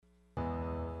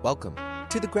Welcome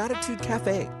to the Gratitude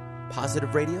Cafe,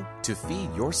 positive radio to feed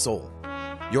your soul.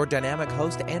 Your dynamic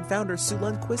host and founder, Sue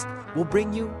Lundquist, will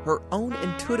bring you her own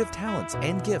intuitive talents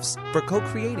and gifts for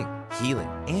co-creating, healing,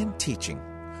 and teaching.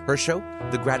 Her show,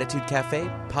 The Gratitude Cafe,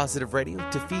 positive radio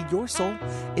to feed your soul,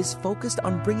 is focused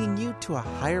on bringing you to a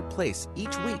higher place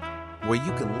each week where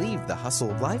you can leave the hustle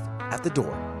of life at the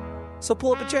door. So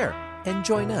pull up a chair and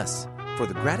join us for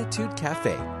The Gratitude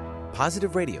Cafe,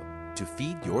 positive radio to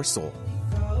feed your soul.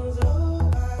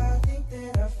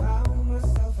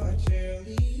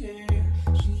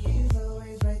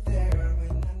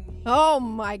 Oh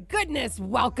my goodness.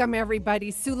 Welcome everybody.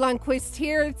 Sue Lundquist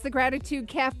here. It's the Gratitude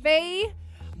Cafe.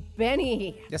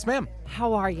 Benny. Yes, ma'am.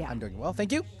 How are you? I'm doing well,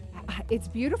 thank you. It's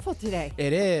beautiful today.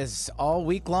 It is all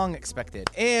week long expected.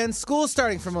 And school's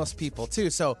starting for most people too,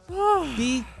 so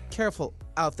be careful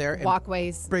out there and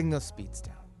Walkways. bring those speeds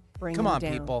down. Come on,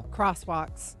 down. people.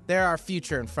 Crosswalks. They're our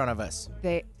future in front of us.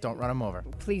 Don't run them over.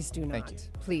 Please do not. Thank you.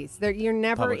 Please. You're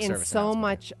never Public in service so announcement.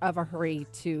 much of a hurry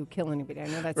to kill anybody. I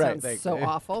know that Right, sounds so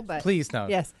awful, but Please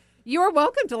don't. yes. You're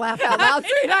welcome to laugh out loud,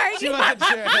 sweetheart. She wasn't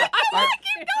sure.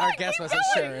 Our guest wasn't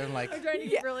sure. And like, I'm trying to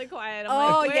keep really quiet.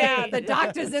 I'm Oh, like, yeah. wait. The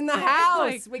doctor's in the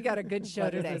house. We got a good show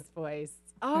What is today. this voice?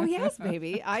 Oh, yes,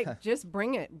 baby. I just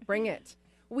bring it. Bring it.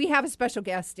 We have a special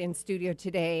guest in studio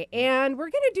today, and we're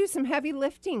going to do some heavy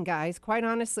lifting, guys. Quite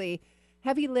honestly,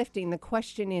 heavy lifting. The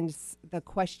question is that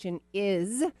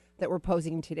we're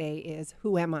posing today is,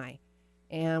 who am I?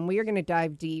 And we are going to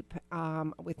dive deep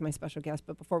with my special guest.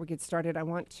 But before we get started, I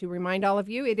want to remind all of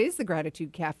you, it is the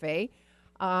Gratitude Cafe.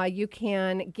 You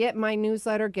can get my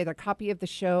newsletter, get a copy of the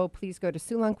show. Please go to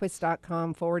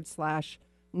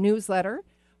SueLundquist.com/newsletter.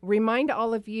 Remind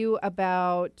all of you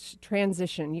about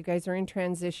transition. You guys are in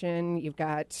transition. You've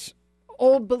got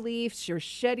old beliefs, you're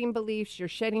shedding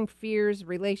fears,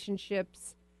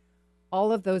 relationships.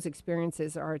 All of those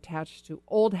experiences are attached to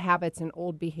old habits and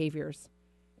old behaviors.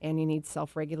 And you need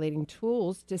self-regulating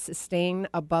tools to sustain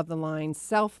above the line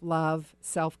self-love,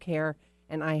 self-care.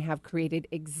 And I have created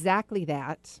exactly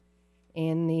that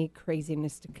in the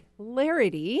Craziness to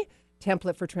Clarity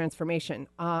template for transformation.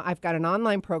 I've got an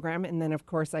online program, and then, of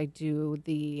course, I do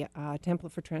the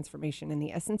template for transformation and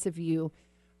the essence of you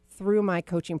through my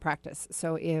coaching practice.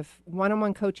 So if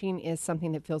one-on-one coaching is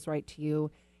something that feels right to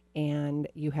you and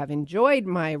you have enjoyed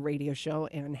my radio show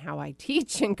and how I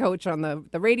teach and coach on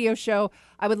the radio show,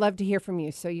 I would love to hear from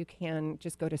you. So you can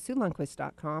just go to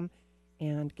SueLundquist.com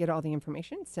and get all the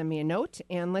information. Send me a note,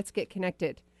 and let's get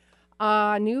connected.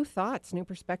 New thoughts, new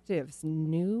perspectives,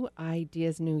 new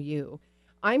ideas, new you.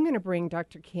 I'm going to bring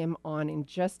Dr. Kim on in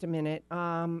just a minute.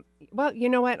 Well, you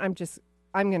know what? I'm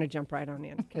going to jump right on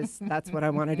in because that's what I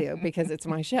want to do because it's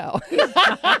my show.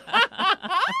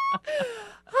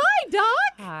 Hi, Doc.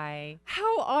 Hi.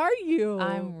 How are you?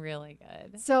 I'm really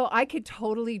good. So I could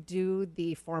totally do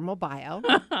the formal bio,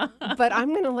 but I'm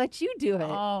going to let you do it.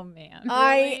 Oh, man.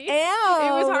 I Really? am.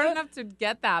 It was hard enough to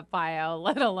get that bio,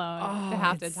 let alone to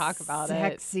have to it's talk about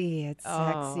sexy. it. It's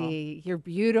sexy. You're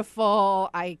beautiful.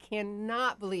 I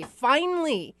cannot believe.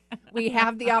 Finally, we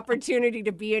have the opportunity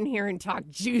to be in here and talk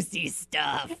juicy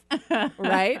stuff.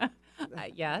 Right?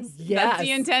 Yes. Yes. That's the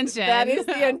intention. That is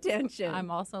the intention. I'm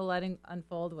also letting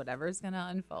unfold whatever's going to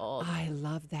unfold. I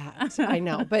love that. I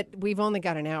know, but we've only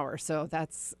got an hour, so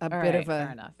that's a bit of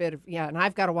fair enough. and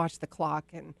I've got to watch the clock,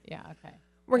 and Yeah, okay.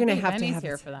 we're gonna have Benny's to have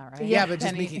here it. for that, right? yeah, but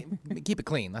just Penny. keep it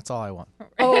clean. That's all I want.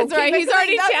 Oh, That's right. keep it He's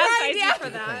already clean. That's chastised right, you yeah. for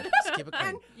that. Just keep it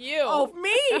clean. You. Oh,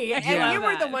 me, and Yeah. you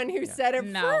were the one who said it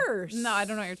No. first. No, I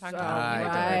don't know what you're talking So, about. I You don't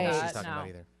were know doing what that. she's talking No. about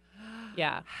either.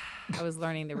 Yeah. I was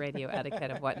learning the radio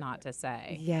etiquette of what not to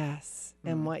say. Yes,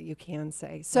 and what you can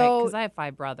say. So, Because I have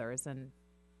 5 brothers, and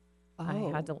I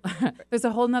had oh. to. There's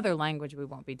a whole nother language we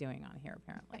won't be doing on here,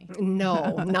 apparently.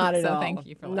 No, not at So all. thank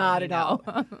you for letting not me at all.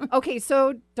 know. Okay,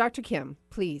 so Dr. Kim,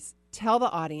 please tell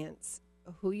the audience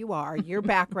who you are, your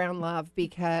background, love,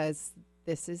 because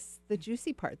this is the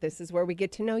juicy part. This is where we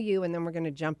get to know you, and then we're going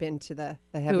to jump into the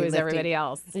heavy Who is lifting. everybody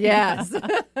else? Yes.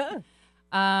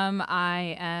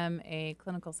 I am a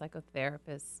clinical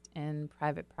psychotherapist in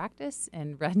private practice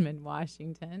in Redmond,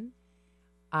 Washington.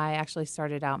 I actually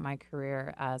started out my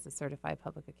career as a certified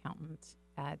public accountant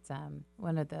at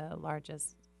one of the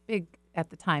largest, at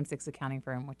the time, 6 accounting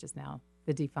firm, which is now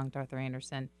the defunct Arthur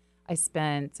Andersen. I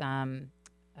spent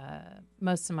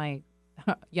most of my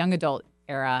young adult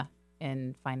era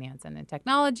in finance and in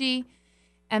technology.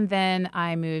 And then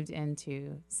I moved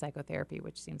into psychotherapy,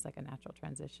 which seems like a natural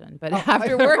transition. But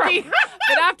after working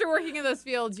in those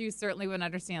fields, you certainly would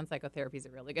understand psychotherapy is a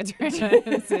really good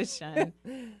transition.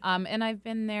 And I've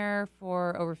been there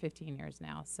for over 15 years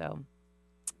now. So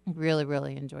really,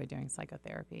 really enjoy doing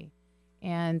psychotherapy.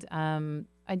 And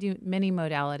I do many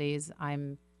modalities.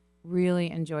 I'm really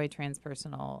enjoy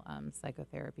transpersonal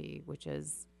psychotherapy, which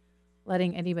is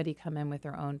letting anybody come in with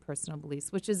their own personal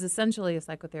beliefs, which is essentially a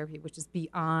psychotherapy, which is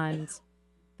beyond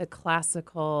the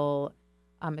classical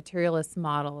materialist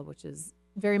model, which is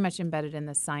very much embedded in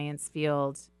the science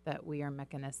field that we are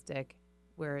mechanistic,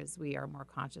 whereas we are more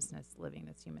consciousness living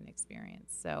this human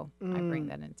experience. So I bring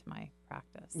that into my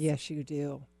practice. Yes, you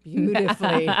do.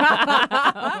 Beautifully.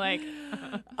 Like,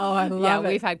 oh, I love it.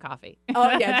 We've had coffee.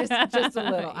 Oh, yeah, just a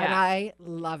little. Yeah. And I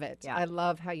love it. Yeah. I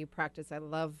love how you practice. I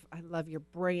love your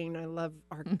brain. I love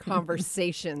our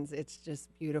conversations. It's just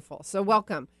beautiful. So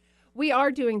welcome. We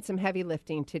are doing some heavy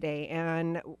lifting today.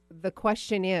 And the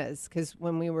question is, because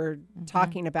when we were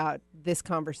talking about this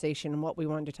conversation and what we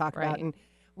wanted to talk about, and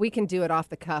we can do it off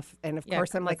the cuff. And of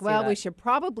course, I'm like, well, we should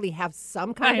probably have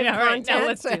some kind of content. Right. No,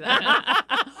 let's do that.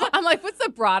 I'm like, what's the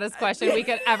broadest question we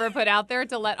could ever put out there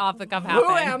to let off the cuff happen?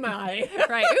 Who am I?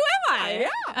 Right. Who am I? Yeah.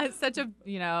 It's such a,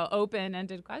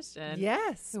 open-ended question.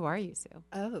 Yes. Who are you, Sue?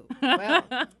 Oh, well,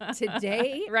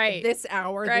 today, this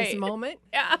hour, this moment,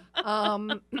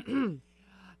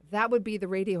 that would be the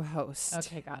radio host.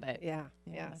 Okay, got it. Yeah,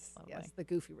 yes, the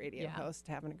goofy radio host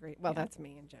having a great, that's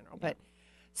me in general. Yeah. But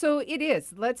so it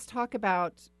is. Let's talk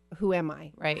about who am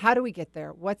I? Right. How do we get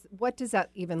there? What does that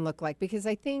even look like? Because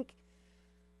I think,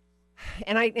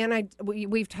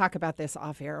 we've talked about this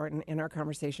off air in our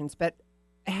conversations, but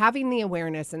having the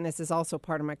awareness, and this is also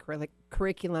part of my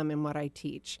curriculum and what I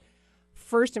teach,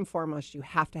 first and foremost, you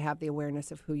have to have the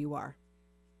awareness of who you are,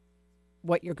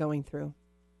 what you're going through,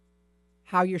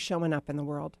 how you're showing up in the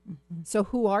world. Mm-hmm. So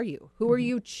who are you? Who are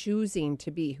you choosing to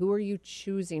be? Who are you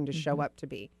choosing to show up to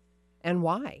be? And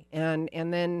why? And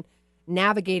then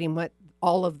navigating what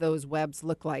all of those webs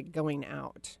look like going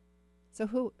out. So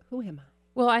who am I?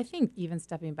 Well, I think even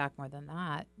stepping back more than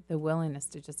that, the willingness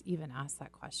to just even ask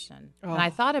that question. Oh. And I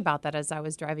thought about that as I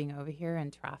was driving over here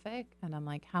in traffic. And I'm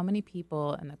like, how many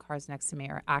people in the cars next to me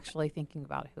are actually thinking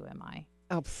about who am I?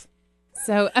 Oh,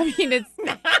 So, I mean, it's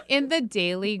in the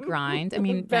daily grind. I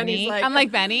mean, Benny, I'm like,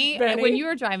 Benny, when you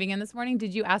were driving in this morning,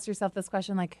 did you ask yourself this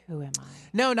question, like, who am I?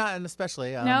 No, not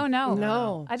especially.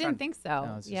 No. I didn't think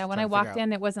so. No, when I walked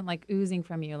in, it wasn't like oozing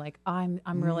from you, like, I'm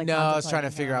really No, I was trying to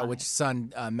contemplating figure who out am which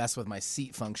son messed with my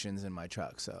seat functions in my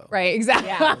truck. So Right, exactly.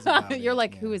 Yeah. You're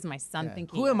like, who is my son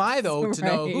thinking? Who am I, though, to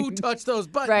know who touched those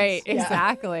buttons? Right,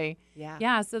 exactly.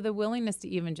 Yeah. So the willingness to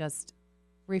even just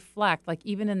reflect, like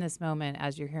even in this moment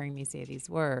as you're hearing me say these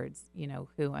words,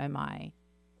 who am I?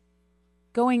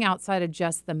 Going outside of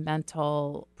just the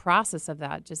mental process of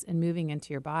that, just and moving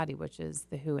into your body, which is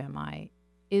the who am I,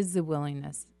 is the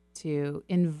willingness to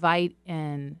invite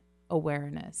in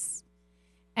awareness.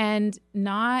 And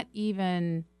not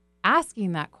even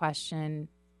asking that question,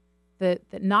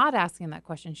 that not asking that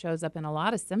question shows up in a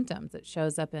lot of symptoms. It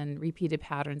shows up in repeated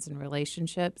patterns in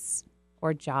relationships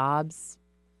or jobs.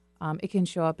 It can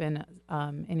show up in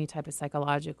any type of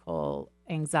psychological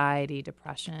anxiety,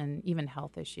 depression, even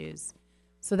health issues.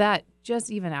 So that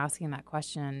just even asking that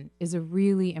question is a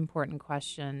really important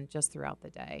question just throughout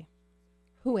the day.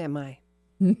 Who am I?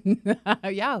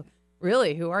 Yeah,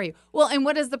 really, who are you? Well, and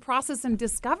what is the process in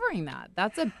discovering that?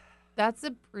 That's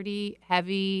a pretty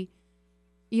heavy,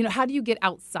 how do you get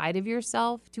outside of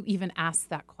yourself to even ask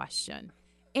that question?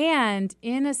 And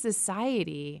in a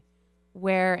society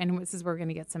where, and this is where we're going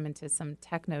to get into some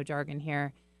techno jargon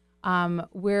here,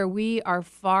 where we are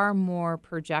far more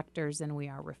projectors than we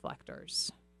are reflectors.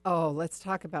 Oh, let's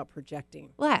talk about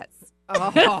projecting. Let's.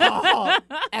 Oh,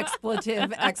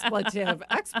 expletive.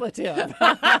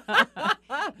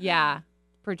 Yeah,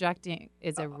 projecting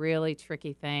is a really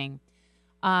tricky thing.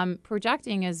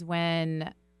 Projecting is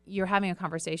when you're having a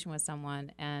conversation with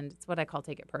someone, and it's what I call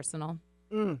take it personal.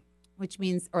 Which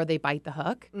means, or they bite the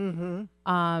hook, and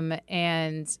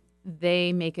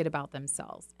they make it about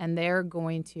themselves, and they're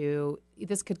going to.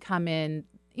 This could come in,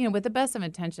 with the best of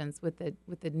intentions, with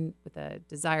the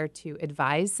desire to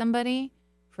advise somebody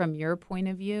from your point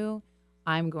of view.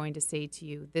 I'm going to say to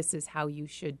you, this is how you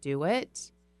should do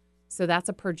it. So that's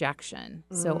a projection.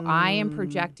 So I am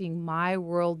projecting my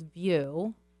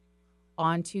worldview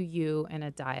onto you in a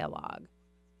dialogue,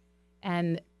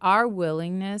 and our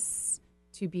willingness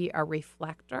to be a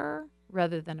reflector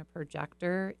rather than a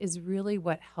projector is really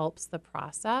what helps the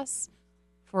process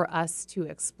for us to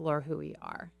explore who we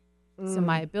are. So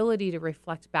my ability to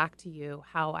reflect back to you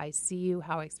how I see you,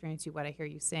 how I experience you, what I hear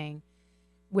you saying,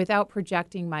 without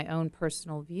projecting my own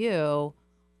personal view,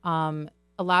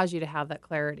 allows you to have that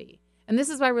clarity. And this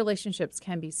is why relationships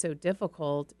can be so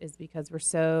difficult, is because we're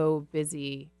so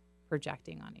busy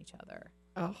projecting on each other.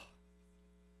 Oh.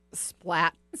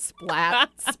 Splat, splat,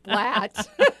 splat.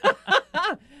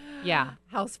 Yeah.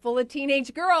 House full of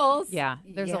teenage girls. Yeah,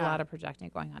 there's a lot of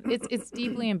projecting going on. It's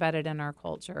deeply embedded in our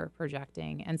culture,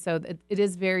 projecting. And so it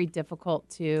is very difficult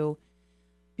to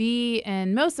be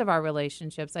in most of our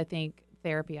relationships. I think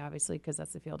therapy, obviously, because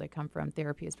that's the field I come from,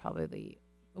 therapy is probably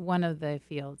one of the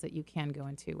fields that you can go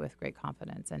into with great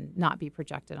confidence and not be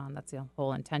projected on. That's the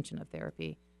whole intention of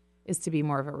therapy, is to be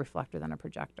more of a reflector than a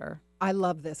projector. I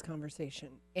love this conversation,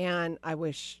 and I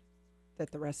wish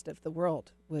that the rest of the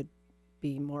world would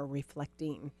be more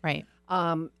reflecting. Right.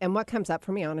 And what comes up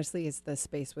for me, honestly, is the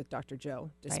space with Dr.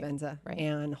 Joe Dispenza Right.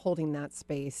 and holding that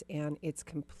space, and it's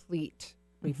complete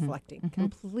reflecting,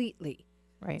 completely.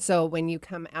 Right. So when you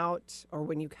come out or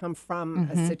when you come from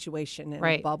a situation and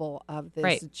a bubble of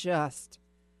this just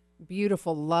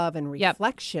beautiful love and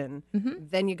reflection,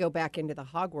 then you go back into the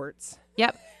Hogwarts.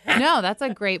 Yep. No, that's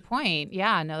a great point.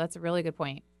 Yeah, no, that's a really good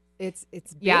point. It's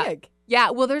big.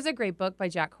 Yeah. Well, there's a great book by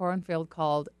Jack Kornfield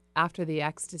called After the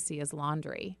Ecstasy is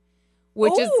Laundry,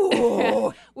 which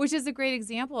is a great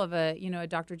example of a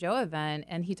Dr. Joe event,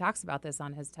 and he talks about this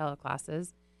on his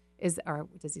teleclasses. Or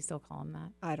does he still call them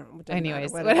that? I don't know.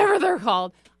 Anyways, whatever they're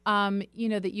called.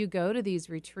 That you go to these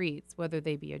retreats, whether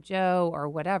they be a Joe or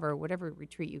whatever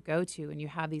retreat you go to, and you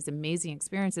have these amazing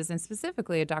experiences, and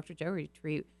specifically a Dr. Joe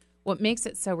retreat. What makes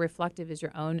it so reflective is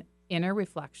your own inner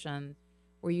reflection,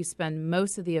 where you spend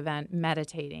most of the event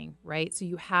meditating, right? So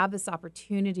you have this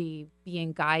opportunity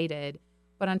being guided,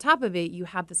 but on top of it, you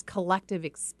have this collective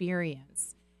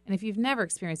experience. And if you've never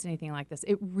experienced anything like this,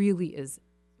 it really is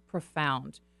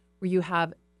profound, where you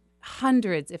have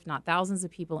hundreds, if not thousands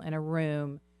of people in a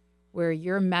room where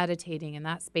you're meditating and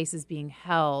that space is being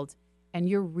held, and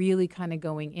you're really kind of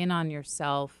going in on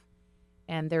yourself,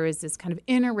 and there is this kind of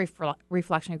inner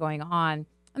reflection going on.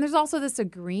 And there's also this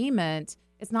agreement.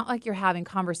 It's not like you're having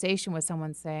conversation with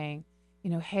someone saying,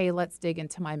 hey, let's dig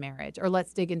into my marriage or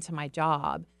let's dig into my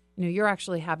job. You're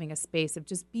actually having a space of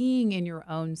just being in your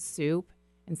own soup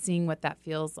and seeing what that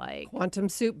feels like. Quantum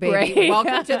soup, baby. Right.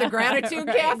 Welcome to the Gratitude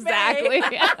Cafe. Exactly.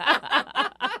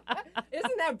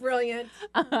 Isn't that brilliant?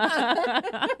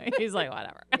 He's like,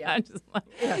 whatever. Yeah.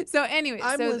 So anyway.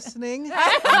 I'm listening.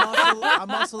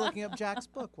 I'm also looking up Jack's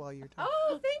book while you're talking.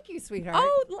 Oh, thank you, sweetheart.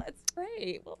 Oh, that's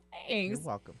great. Well, thanks. You're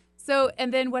welcome. So,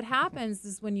 and then what happens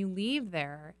is when you leave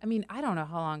there, I don't know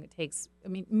how long it takes.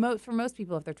 For most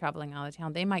people, if they're traveling out of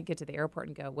town, they might get to the airport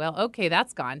and go, well, okay,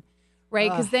 that's gone. Right?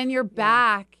 Because then you're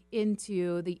back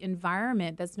into the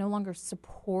environment that's no longer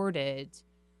supported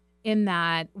in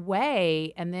that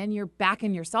way. And then you're back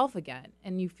in yourself again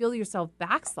and you feel yourself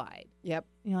backslide. Yep.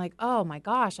 And you're like, oh my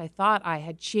gosh, I thought I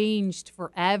had changed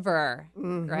forever.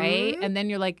 Right? And then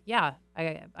you're like, yeah,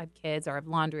 I have kids, or I have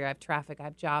laundry, or I have traffic, I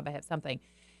have job, I have something.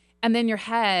 And then your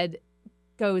head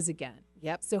goes again.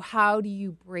 Yep. So how do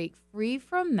you break free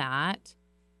from that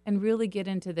and really get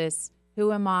into this,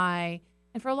 who am I?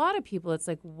 And for a lot of people, it's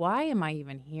like, why am I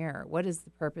even here? What is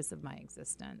the purpose of my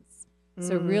existence?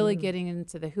 So really getting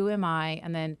into the who am I,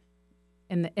 and then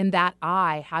in that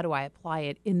I, how do I apply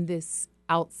it in this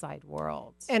outside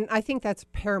world? And I think that's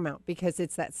paramount, because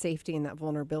it's that safety and that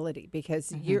vulnerability,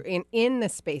 because you're in the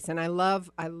space. And I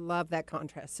love that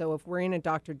contrast. So if we're in a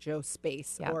Dr. Joe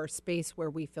space or space where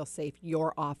we feel safe,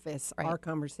 your office, our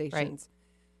conversations,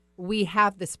 we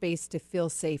have the space to feel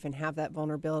safe and have that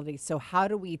vulnerability. So how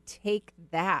do we take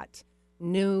that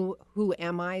new who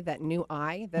am I, that new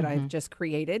I that I've just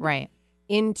created,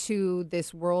 into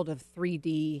this world of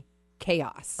 3D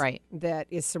chaos that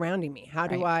is surrounding me? How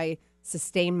do I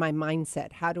sustain my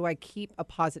mindset? How do I keep a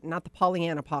positive, not the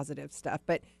Pollyanna positive stuff,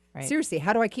 but seriously,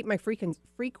 how do I keep my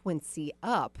frequency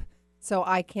up so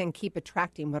I can keep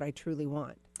attracting what I truly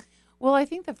want? Well, I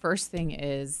think the first thing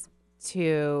is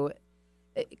to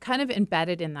kind of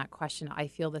embedded in that question, I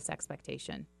feel this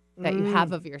expectation that you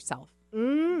have of yourself,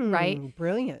 right?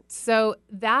 Brilliant. So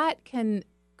that can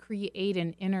create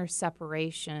an inner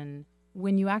separation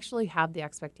when you actually have the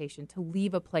expectation to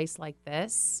leave a place like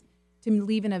this, to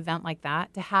leave an event like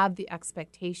that, to have the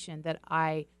expectation that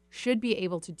I should be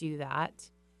able to do that.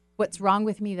 What's wrong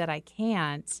with me that I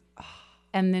can't?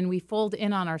 And then we fold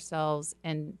in on ourselves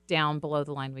and down below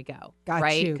the line we go,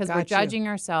 right? Because we're judging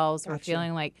ourselves. We're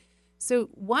feeling like, so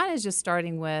one is just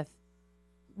starting with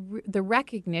the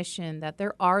recognition that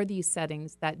there are these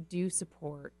settings that do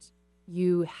support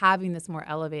you having this more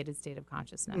elevated state of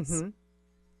consciousness.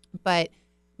 But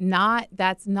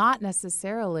that's not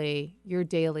necessarily your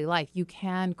daily life. You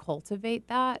can cultivate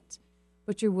that,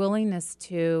 but your willingness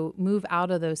to move out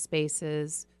of those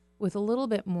spaces with a little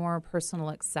bit more personal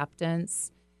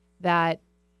acceptance that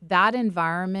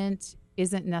environment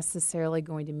isn't necessarily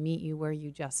going to meet you where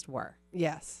you just were.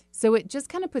 Yes. So it just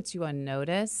kind of puts you on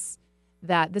notice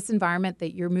that this environment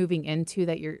that you're moving into,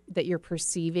 that you're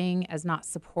perceiving as not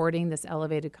supporting this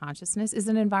elevated consciousness, is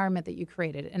an environment that you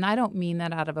created. And I don't mean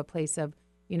that out of a place of,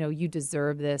 you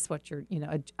deserve this,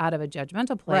 out of a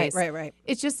judgmental place. Right.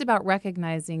 It's just about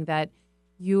recognizing that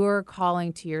you're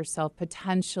calling to yourself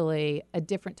potentially a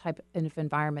different type of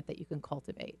environment that you can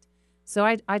cultivate. So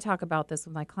I talk about this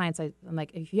with my clients. I'm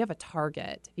like, if you have a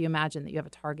target, if you imagine that you have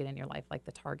a target in your life, like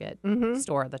the Target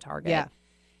store, the Target. Yeah.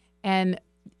 And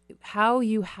how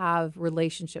you have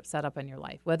relationships set up in your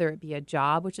life, whether it be a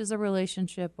job, which is a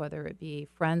relationship, whether it be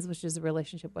friends, which is a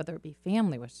relationship, whether it be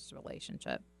family, which is a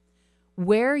relationship.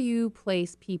 Where you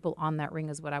place people on that ring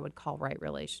is what I would call right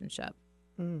relationship.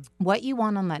 What you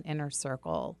want on that inner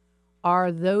circle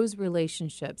are those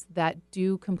relationships that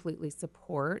do completely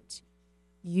support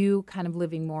you kind of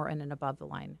living more in an above the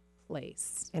line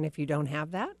place. And if you don't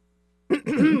have that?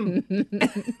 You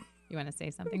want to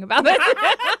say something about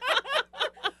that?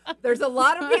 There's a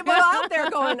lot of people out there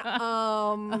going,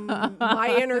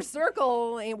 my inner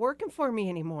circle ain't working for me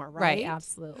anymore, right? Right,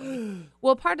 absolutely.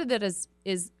 Well, part of that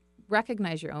is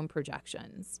recognize your own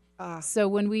projections. So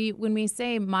when we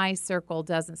say my circle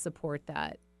doesn't support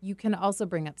that, you can also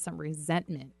bring up some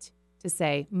resentment to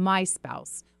say my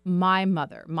spouse, my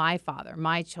mother, my father,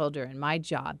 my children, my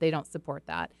job, they don't support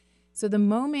that. So the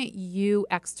moment you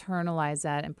externalize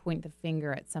that and point the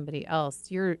finger at somebody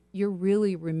else, you're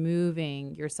really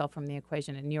removing yourself from the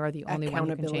equation, and you're the only one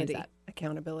who can change that.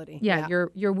 Accountability. Yeah,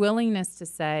 your willingness to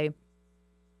say,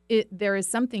 there is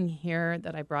something here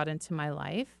that I brought into my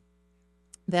life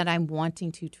that I'm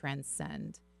wanting to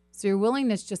transcend. So your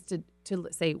willingness just to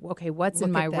say, okay, what's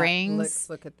in my rings? Let's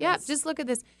look at this. Yeah, just look at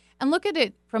this. And look at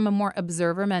it from a more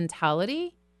observer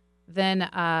mentality than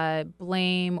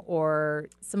blame or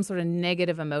some sort of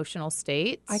negative emotional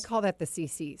state. I call that the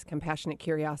CCs, compassionate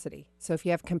curiosity. So if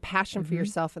you have compassion for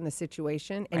yourself in the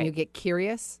situation and you get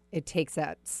curious, it takes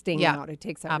that sting out. It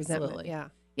takes that resentment. Yeah.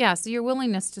 Yeah, so your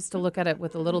willingness just to look at it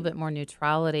with a little bit more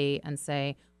neutrality and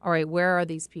say, all right, where are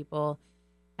these people?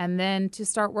 And then to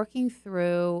start working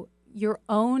through your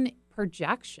own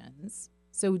projections.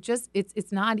 So just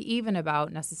it's not even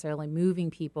about necessarily moving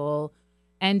people,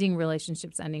 ending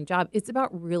relationships, ending job. It's about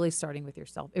really starting with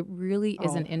yourself. It really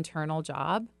is an internal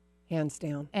job. Hands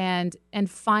down. And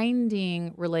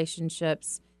finding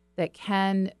relationships that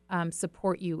can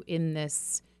support you in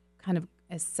this kind of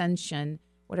ascension,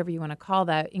 whatever you want to call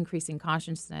that, increasing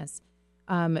consciousness,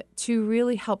 to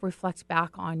really help reflect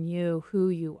back on you, who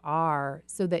you are,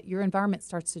 so that your environment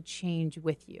starts to change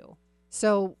with you.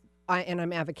 So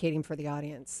I'm advocating for the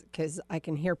audience because I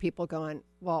can hear people going,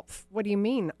 well, what do you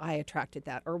mean I attracted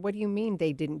that? Or what do you mean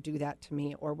they didn't do that to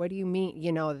me? Or what do you mean,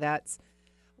 that's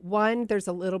one, there's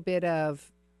a little bit of,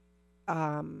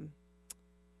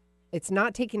 it's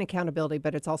not taking accountability,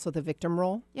 but it's also the victim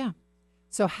role. Yeah.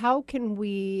 So how can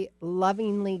we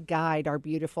lovingly guide our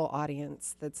beautiful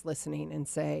audience that's listening and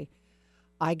say,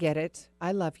 I get it.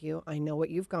 I love you. I know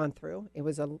what you've gone through. It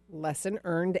was a lesson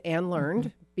earned and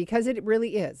learned because it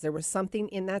really is. There was something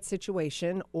in that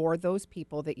situation or those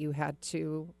people that you had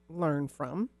to learn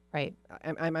from. Right.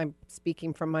 I'm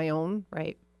speaking from my own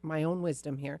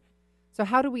wisdom here. So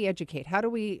how do we educate? How do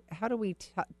we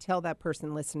tell that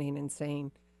person listening and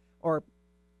saying, or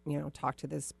talk to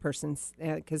this person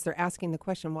because they're asking the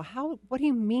question, well, what do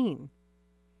you mean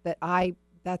that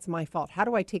that's my fault? How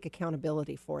do I take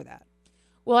accountability for that?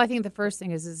 Well, I think the first thing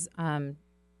is it's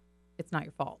not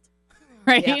your fault,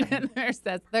 right? Yeah. And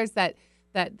there's that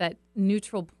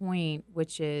neutral point,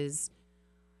 which is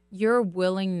your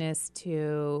willingness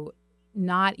to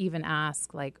not even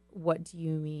ask, like, what do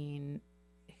you mean?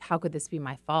 How could this be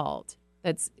my fault?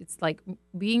 It's like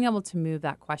being able to move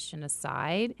that question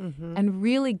aside and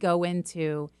really go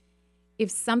into, if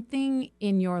something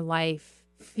in your life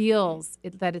feels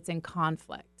that it's in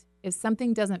conflict, if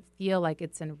something doesn't feel like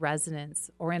it's in resonance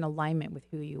or in alignment with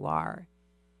who you are,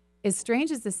 as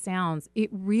strange as this sounds, it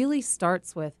really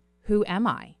starts with, who am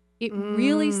I? It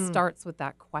really starts with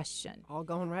that question. All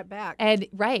going right back. And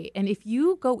if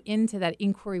you go into that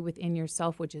inquiry within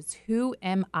yourself, which is, who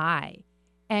am I?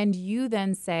 And you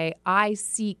then say, I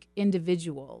seek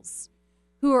individuals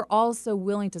who are also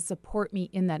willing to support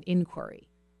me in that inquiry.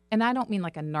 And I don't mean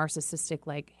like a narcissistic,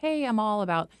 like, hey, I'm all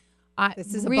about...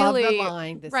 This is really, above the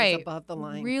line. This is above the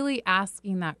line. Really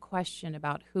asking that question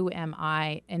about who am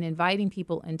I, and inviting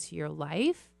people into your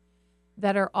life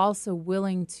that are also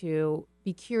willing to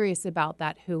be curious about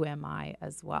that who am I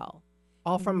as well.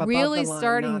 All from above really the line.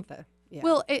 Starting, yeah.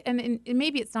 Well, and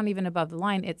maybe it's not even above the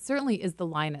line. It certainly is the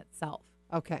line itself.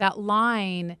 Okay. That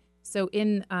line So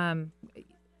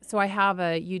so I have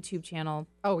a YouTube channel,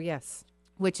 Oh, yes.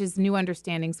 which is New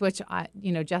Understandings, which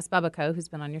Jess Bubbico, who's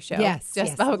been on your show, Yes. Jess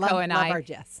yes. Bubbico love, and love I our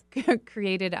Jess.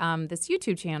 created this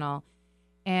YouTube channel,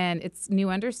 and it's New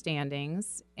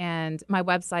Understandings, and my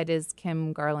website is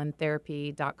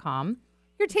kimgarlandtherapy.com.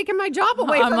 You're taking my job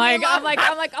away from me. I'm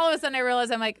like, all of a sudden I realize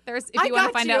if I you want to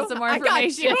got find you. out some more I got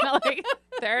information, you. like,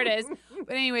 there it is.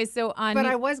 But anyway, so on. But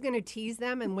I was going to tease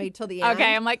them and wait till the end.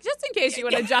 Okay, I'm like, just in case you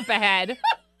want to jump ahead,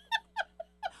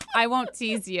 I won't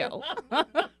tease you.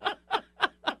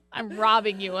 I'm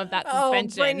robbing you of that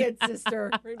suspension. Oh, bring it, sister.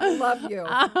 We love you.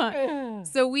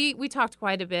 So we talked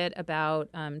quite a bit about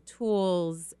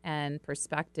tools and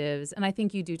perspectives, and I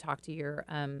think you do talk to your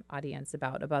audience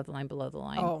about above the line, below the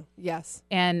line. Oh, yes.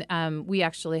 And we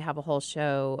actually have a whole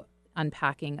show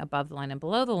unpacking above the line and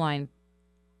below the line.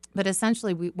 But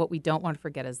essentially, what we don't want to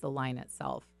forget is the line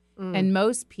itself. And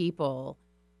most people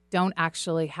don't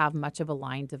actually have much of a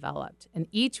line developed. And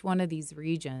each one of these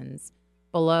regions,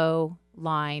 below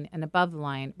line and above the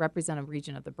line, represent a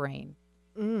region of the brain.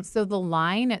 So the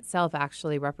line itself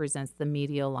actually represents the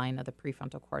medial line of the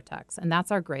prefrontal cortex. And that's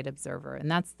our great observer.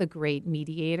 And that's the great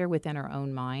mediator within our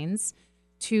own minds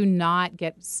to not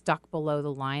get stuck below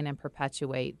the line and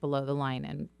perpetuate below the line.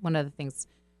 And one of the things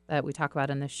that we talk about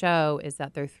in the show is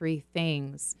that there are 3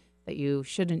 things that you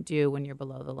shouldn't do when you're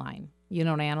below the line. You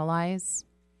don't analyze,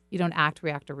 you don't act,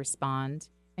 react, or respond,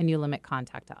 and you limit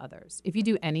contact to others. If you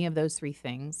do any of those 3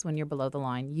 things when you're below the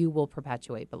line, you will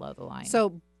perpetuate below the line.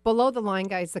 So below the line,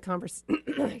 guys,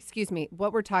 excuse me,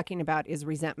 what we're talking about is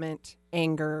resentment,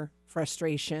 anger,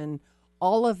 frustration,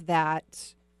 all of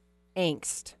that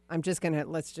angst.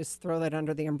 Let's just throw that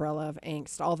under the umbrella of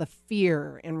angst. All the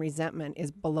fear and resentment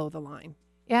is below the line.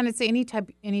 Yeah, and it's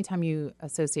anytime you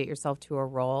associate yourself to a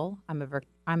role. I'm a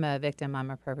victim. I'm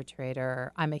a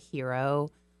perpetrator. I'm a hero.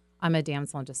 I'm a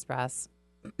damsel in distress.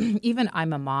 Even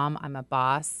I'm a mom. I'm a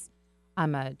boss.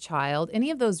 I'm a child.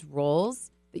 Any of those roles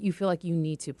that you feel like you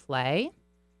need to play,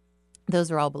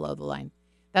 those are all below the line.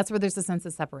 That's where there's a sense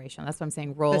of separation. That's what I'm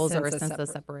saying. Roles are a sense of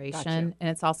separation, Gotcha. and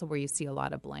it's also where you see a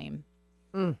lot of blame,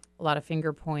 a lot of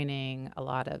finger pointing, a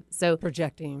lot of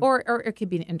Projecting. or it could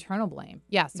be an internal blame.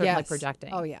 Yeah, certainly Yes.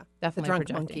 projecting. Oh, yeah. Definitely the drunk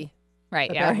projecting. monkey. Right.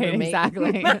 The Yeah. bad Right, roommate.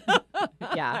 exactly.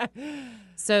 Yeah.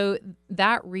 So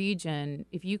that region,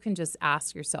 if you can just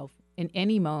ask yourself in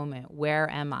any moment, where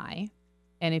am I?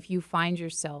 And if you find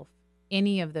yourself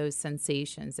any of those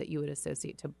sensations that you would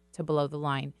associate to below the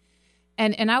line.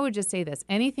 And I would just say this,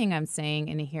 anything I'm saying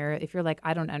in here, if you're like,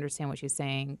 I don't understand what you're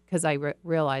saying, because I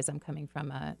realize I'm coming from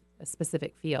a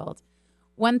specific field.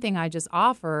 One thing I just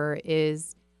offer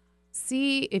is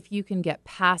see if you can get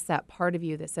past that part of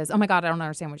you that says, oh my God, I don't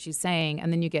understand what she's saying.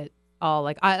 And then you get all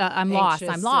like, I'm lost.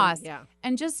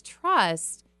 And just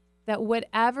trust that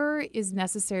whatever is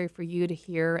necessary for you to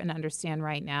hear and understand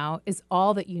right now is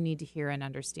all that you need to hear and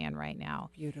understand right now.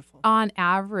 Beautiful. On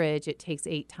average, it takes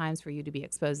 8 times for you to be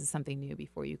exposed to something new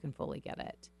before you can fully get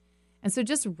it. And so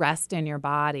just rest in your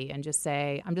body and just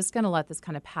say, I'm just going to let this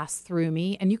kind of pass through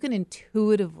me. And you can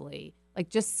intuitively, like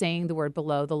just saying the word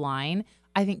below the line,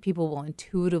 I think people will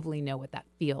intuitively know what that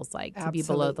feels like to be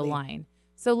below the line.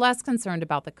 So less concerned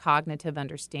about the cognitive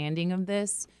understanding of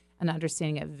this and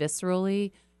understanding it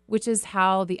viscerally, which is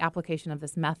how the application of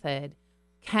this method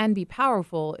can be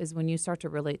powerful, is when you start to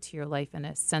relate to your life in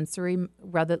a sensory,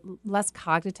 rather less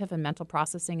cognitive and mental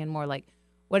processing and more like,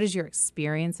 what is your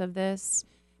experience of this?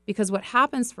 Because what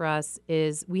happens for us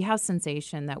is we have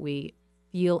sensation that we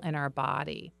feel in our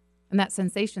body. And that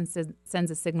sensation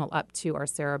sends a signal up to our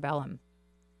cerebellum,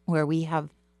 where we have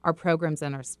our programs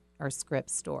and our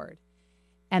scripts stored.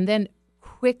 And then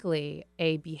quickly,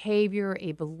 a behavior,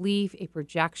 a belief, a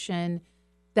projection,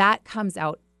 that comes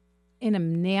out in a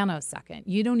nanosecond.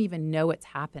 You don't even know it's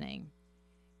happening.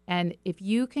 And if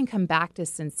you can come back to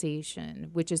sensation,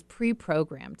 which is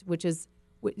pre-programmed, which is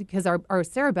because our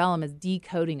cerebellum is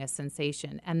decoding a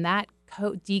sensation, and that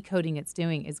decoding it's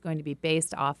doing is going to be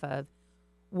based off of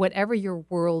whatever your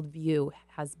worldview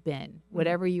has been,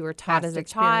 whatever you were taught as a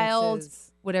child,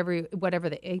 whatever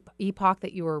the epoch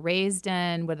that you were raised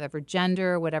in, whatever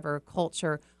gender, whatever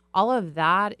culture, all of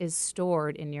that is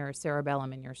stored in your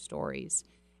cerebellum and your stories.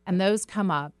 And those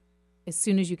come up as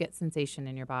soon as you get sensation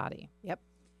in your body. Yep.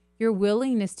 Your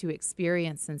willingness to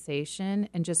experience sensation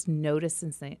and just notice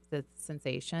the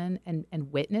sensation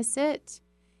and witness it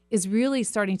is really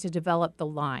starting to develop the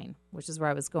line, which is where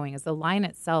I was going, is the line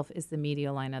itself is the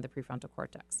medial line of the prefrontal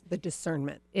cortex. The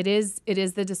discernment. It is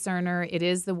the discerner. It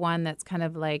is the one that's kind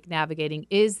of like navigating,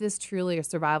 is this truly a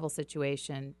survival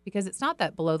situation? Because it's not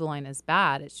that below the line is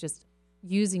bad. It's just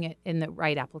using it in the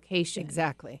right application.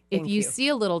 Exactly. If Thank you see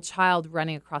a little child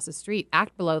running across the street,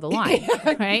 act below the line,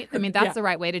 right? I mean, that's the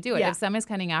right way to do it. Yeah. If someone's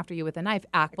coming after you with a knife,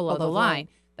 act below the line.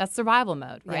 That's survival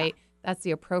mode, right? Yeah. That's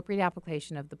the appropriate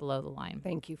application of the below the line.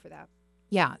 Thank you for that.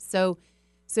 Yeah. So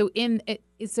in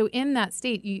that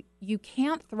state, you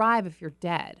can't thrive if you're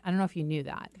dead. I don't know if you knew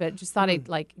that, but just thought I'd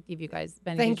give you guys.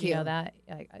 Benny, Thank did you you. know that?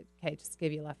 Okay, just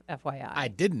give you FYI. I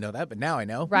didn't know that, but now I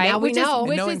know. Right. Now we know.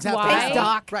 Which Knowing's is half the why. battle.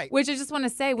 Doc. Right. Which I just want to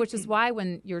say, which is why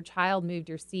when your child moved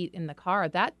your seat in the car,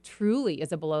 that truly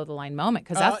is a below the line moment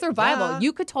because that's survival. yeah.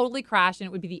 You could totally crash and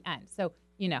it would be the end. So,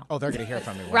 Oh, they're going to hear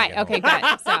from me. When I Right. get home. Okay,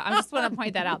 good. So I just want to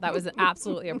point that out. That was an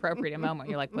absolutely appropriate moment.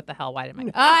 You're like, what the hell? Why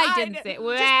didn't I didn't say it.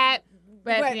 What?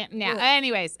 But yeah.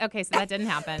 Anyways, okay, so that didn't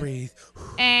happen. Breathe.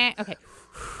 Okay.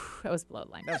 That was below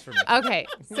the line. That's for me. Okay.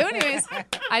 So anyways,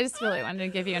 I just really wanted to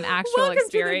give you an actual Welcome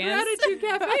experience. to the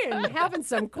Gratitude Cafe and having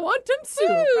some quantum soup.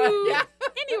 Woo. Yeah.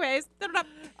 Anyways.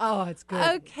 Oh, it's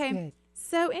good. Okay. It's good.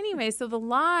 So anyway, so the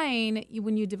line,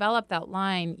 when you develop that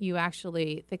line, you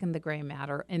actually thicken the gray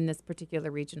matter in this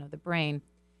particular region of the brain.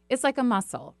 It's like a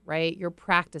muscle, right? You're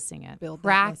practicing it. Build that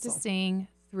muscle. Practicing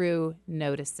through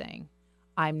noticing.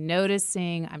 I'm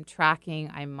noticing, I'm tracking,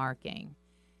 I'm marking.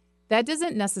 That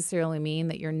doesn't necessarily mean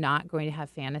that you're not going to have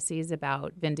fantasies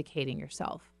about vindicating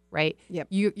yourself, right? Yep.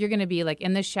 You're going to be like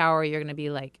in the shower, you're going to be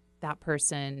like that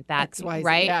person, that, XYZ.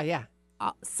 right? Yeah.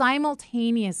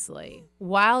 Simultaneously,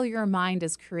 while your mind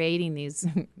is creating these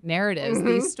narratives,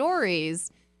 these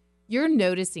stories, you're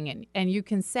noticing it. And you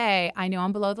can say, I know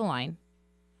I'm below the line.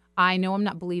 I know I'm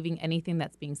not believing anything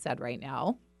that's being said right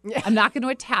now. I'm not going to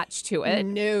attach to it.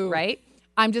 No. Right?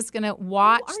 I'm just going to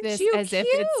watch aren't this you as if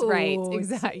it's right. cute?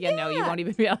 Exactly. Yeah, no, you won't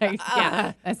even be like,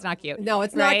 yeah, that's not cute. No,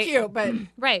 it's Right? not cute, but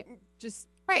Right. just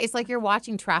Right. It's like you're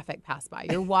watching traffic pass by.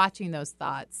 You're watching those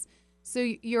thoughts. So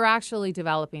you're actually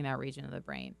developing that region of the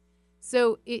brain.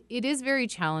 So it is very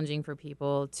challenging for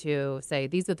people to say,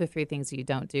 these are the 3 things you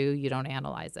don't do. You don't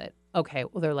analyze it. Okay.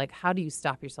 Well, they're like, how do you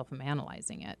stop yourself from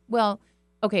analyzing it? Well,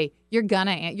 okay, your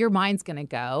mind's going to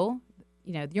go.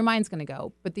 Your mind's going to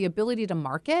go. But the ability to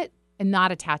mark it and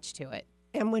not attach to it.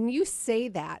 And when you say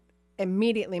that,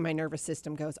 immediately my nervous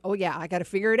system goes, oh, yeah, I got to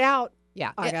figure it out.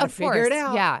 Yeah. I got to of figure course. it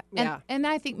out. Yeah. And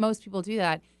I think most people do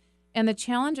that. And the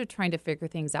challenge of trying to figure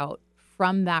things out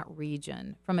from that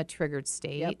region, from a triggered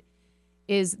state,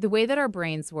 is the way that our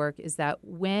brains work is that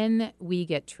when we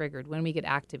get triggered, when we get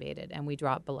activated and we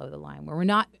drop below the line,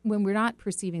 when we're not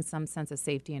perceiving some sense of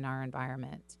safety in our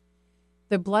environment,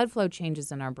 the blood flow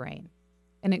changes in our brain.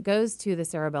 And it goes to the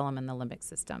cerebellum and the limbic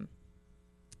system.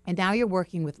 And now you're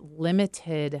working with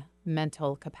limited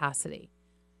mental capacity.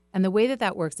 And the way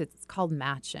that works, it's called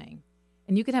matching.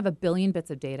 And you can have 1 billion bits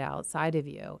of data outside of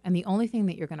you. And the only thing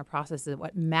that you're going to process is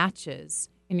what matches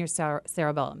in your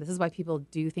cerebellum. This is why people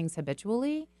do things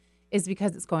habitually, is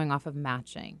because it's going off of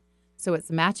matching. So it's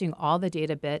matching all the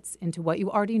data bits into what you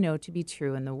already know to be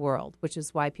true in the world, which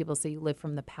is why people say you live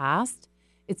from the past.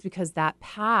 It's because that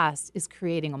past is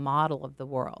creating a model of the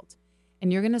world.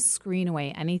 And you're going to screen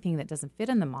away anything that doesn't fit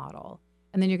in the model.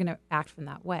 And then you're going to act from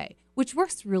that way, which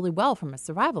works really well from a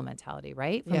survival mentality,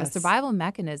 right? From a survival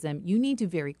mechanism, you need to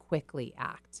very quickly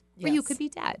act, or you could be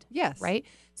dead. Yes. Right?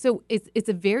 So it's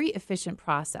a very efficient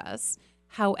process.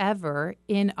 However,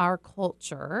 in our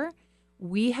culture,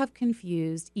 we have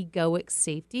confused egoic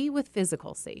safety with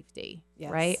physical safety,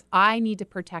 right? I need to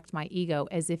protect my ego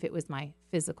as if it was my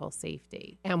physical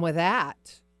safety. And with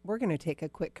that, we're going to take a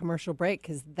quick commercial break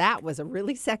because that was a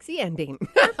really sexy ending.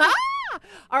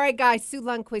 All right, guys, Sue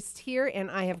Lundquist here, and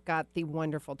I have got the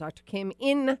wonderful Dr. Kim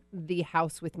in the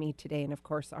house with me today, and of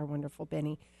course, our wonderful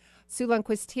Benny. Sue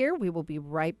Lundquist here. We will be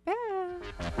right back.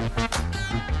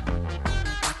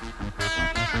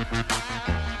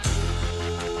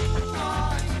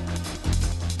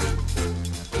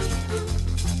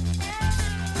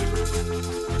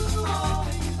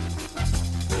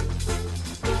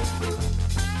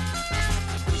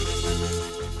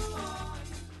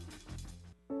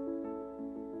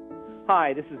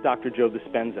 Hi, this is Dr. Joe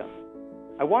Dispenza.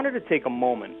 I wanted to take a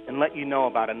moment and let you know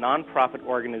about a nonprofit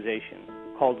organization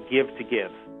called Give to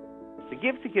Give. The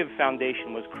Give to Give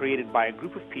Foundation was created by a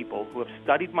group of people who have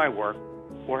studied my work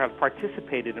or have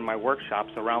participated in my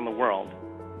workshops around the world.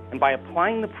 And by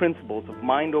applying the principles of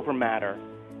mind over matter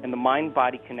and the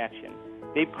mind-body connection,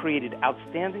 they've created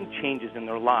outstanding changes in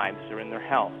their lives or in their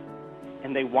health,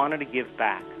 and they wanted to give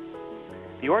back.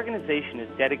 The organization is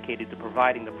dedicated to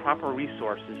providing the proper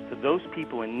resources to those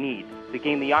people in need to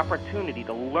gain the opportunity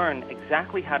to learn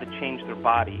exactly how to change their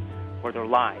body or their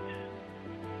lives.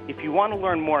 If you want to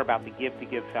learn more about the Give to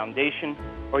Give Foundation,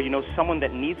 or you know someone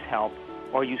that needs help,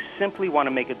 or you simply want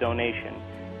to make a donation,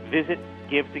 visit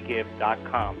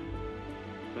givetogive.com.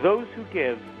 Those who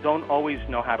give don't always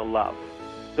know how to love.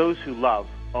 Those who love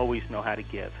always know how to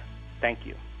give. Thank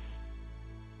you.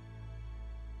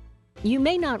 You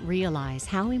may not realize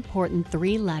how important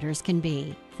 3 letters can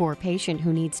be. For a patient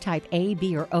who needs type A,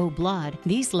 B, or O blood,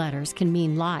 these letters can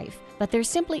mean life, but there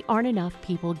simply aren't enough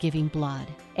people giving blood.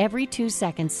 Every 2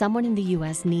 seconds, someone in the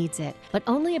U.S. needs it, but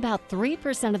only about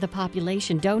 3% of the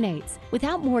population donates.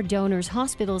 Without more donors,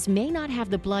 hospitals may not have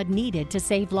the blood needed to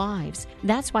save lives.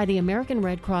 That's why the American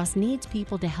Red Cross needs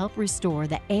people to help restore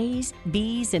the A's,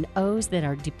 B's, and O's that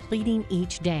are depleting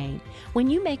each day. When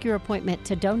you make your appointment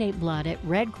to donate blood at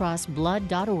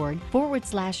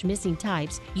redcrossblood.org/missing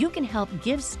types, you can help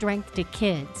give strength to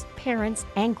kids, parents,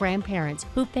 and grandparents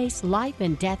who face life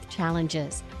and death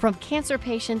challenges. From cancer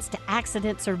patients to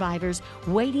accident survivors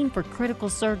waiting for critical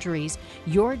surgeries,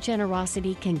 your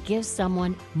generosity can give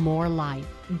someone more life.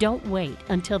 Don't wait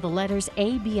until the letters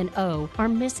A, B, and O are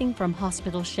missing from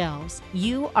hospital shelves.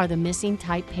 You are the missing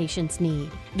type patients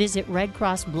need. Visit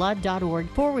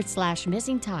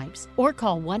redcrossblood.org/missing types or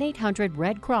call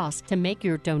 1-800-RED-CROSS to make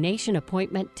your donation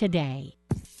appointment today.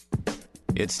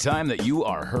 It's time that you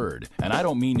are heard, and I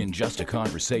don't mean in just a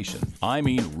conversation. I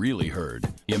mean really heard.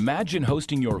 Imagine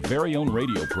hosting your very own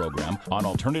radio program on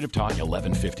Alternative Talk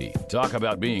 1150. Talk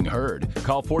about being heard.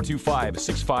 Call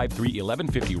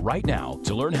 425-653-1150 right now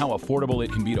to learn how affordable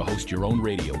it can be to host your own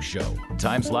radio show.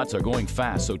 Time slots are going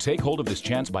fast, so take hold of this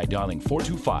chance by dialing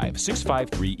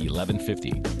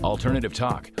 425-653-1150. Alternative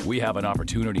Talk, we have an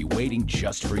opportunity waiting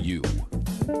just for you.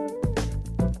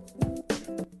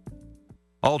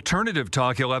 Alternative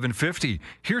Talk 1150,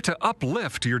 here to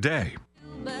uplift your day.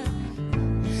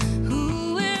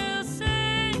 Who will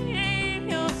save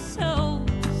your souls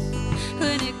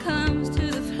when it comes to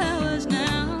the flowers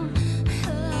now?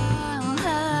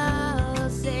 Oh,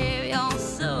 save your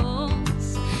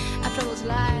souls after those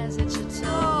lies that you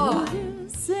told.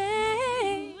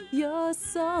 Save your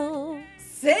soul.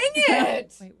 Sing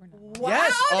it! Wait, we're not. Wow.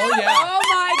 Yes. Oh, yeah. Oh,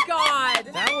 my God.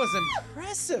 That was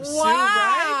impressive, Sue, right?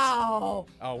 Wow.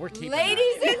 Oh, we're keeping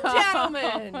Ladies that.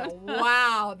 and gentlemen,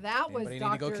 wow, that was Anybody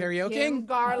need to go Dr. karaoke? Kim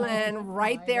Garland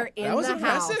right there in That was the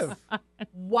impressive. house.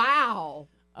 Wow.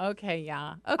 Okay,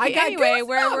 yeah. I Okay, got anyway,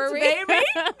 where goosebumps, were we? baby.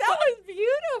 That was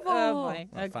beautiful. Oh, boy.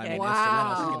 Well, Okay. Wow.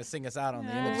 Wow. She's going to sing us out on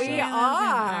the end of the We show. are.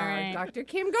 All right. Dr.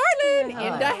 Kim Garland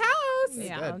in the house.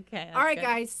 Yeah, good. okay. All right, that's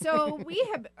guys. So we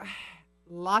have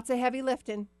lots of heavy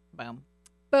lifting. good. Boom.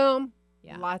 Boom.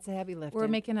 Yeah. Lots of heavy lifting. We're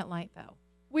making it light, though.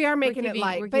 We are making giving- it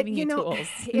light, we're but giving you you know, tools.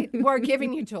 we're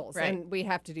giving you tools, Right. and we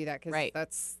have to do that because Right.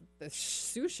 that's the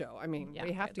Sue show. I mean, Yeah,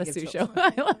 we have to the give Sue tools. show.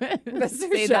 I love it. The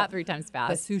Sue Say show. that 3 times The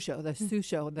fast. Sue show. The Sue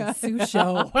show. The Sue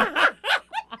show.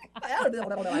 That's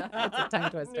a tongue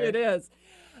twister. It is.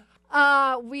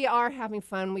 We are having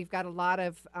fun. We've got a lot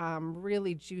of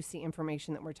really juicy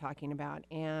information that we're talking about,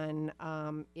 and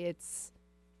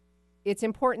it's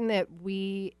important that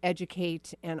we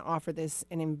educate and offer this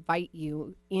and invite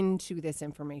you into this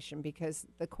information, because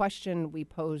the question we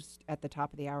posed at the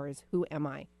top of the hour is, who am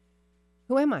I?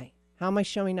 Who am I? How am I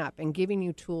showing up? And giving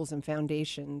you tools and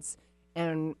foundations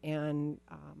and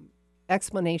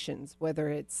explanations, whether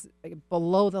it's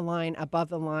below the line, above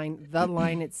the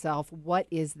line itself. What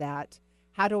is that?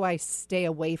 How do I stay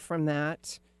away from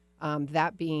that?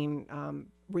 That being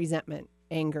resentment,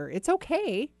 anger. It's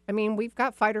okay. I mean, we've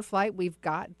got fight or flight.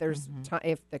 There's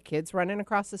if the kid's running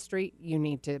across the street, you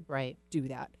need to do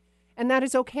that. And that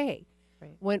is okay.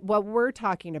 Right. What we're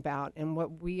talking about and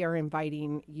what we are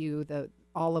inviting you,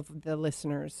 all of the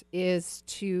listeners, is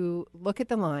to look at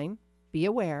the line, be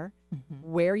aware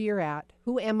where you're at.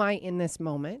 Who am I in this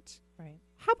moment? Right.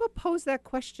 How about pose that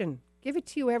question? Give it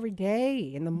to you every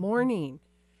day in the morning,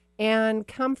 and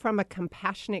come from a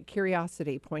compassionate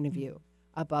curiosity point of view.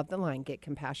 Above the line, get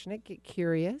compassionate, get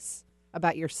curious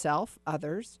about yourself,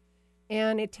 others,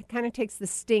 and it kind of takes the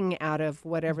sting out of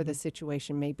whatever the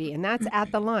situation may be. And that's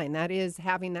at the line. That is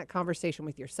having that conversation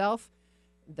with yourself,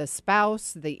 the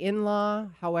spouse, the in-law,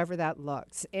 however that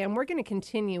looks. And we're going to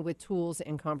continue with tools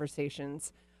and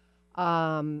conversations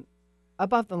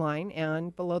above the line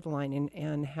and below the line,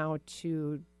 and how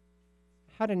to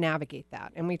navigate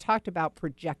that. And we talked about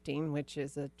projecting, which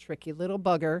is a tricky little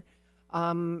bugger.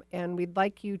 And we'd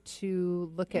like you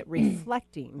to look at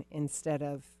reflecting instead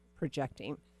of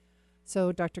projecting.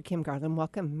 So, Dr. Kim Garland,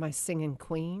 welcome, my singing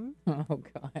queen. Oh,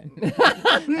 God.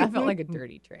 That felt like a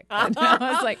dirty trick. I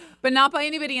was like, but not by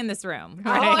anybody in this room.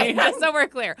 Right? yeah. So we're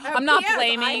clear. I'm not P.S.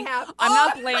 blaming. I'm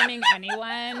not blaming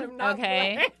anyone. not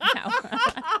Okay. No.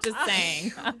 Just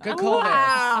saying. Good call there.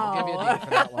 Wow. I'll give you a D for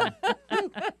that one.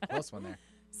 Close one there.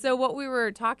 So what we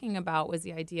were talking about was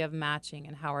the idea of matching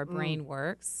and how our brain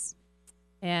works.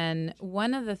 And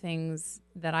one of the things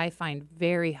that I find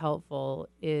very helpful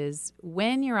is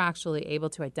when you're actually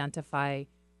able to identify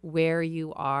where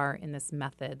you are in this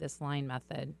method, this line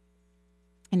method,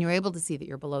 and you're able to see that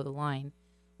you're below the line,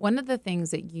 one of the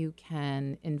things that you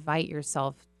can invite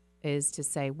yourself is to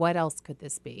say, what else could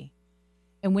this be?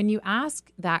 And when you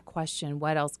ask that question,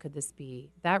 what else could this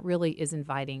be? That really is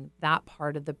inviting that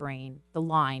part of the brain, the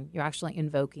line. You're actually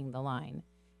invoking the line.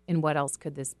 And what else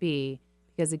could this be?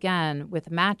 Because again, with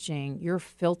matching, you're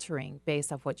filtering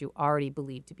based off what you already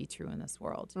believe to be true in this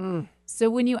world.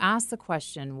 So when you ask the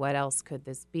question, what else could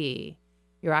this be?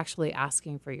 You're actually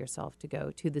asking for yourself to go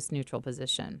to this neutral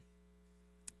position.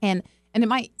 And it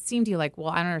might seem to you like, well,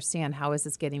 I don't understand. How is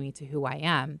this getting me to who I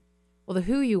am? Well, the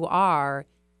who you are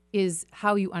is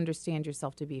how you understand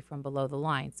yourself to be from below the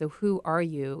line. So who are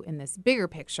you in this bigger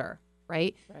picture,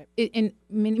 right? And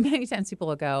many times people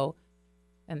will go,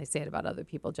 and they say it about other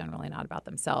people, generally not about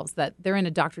themselves, that they're in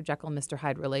a Dr. Jekyll, Mr.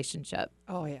 Hyde relationship.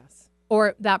 Oh, yes.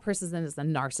 Or that person is a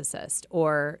narcissist,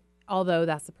 or although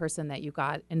that's the person that you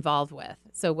got involved with.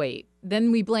 So wait,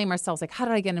 then we blame ourselves, like, how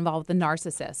did I get involved with the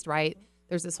narcissist, right?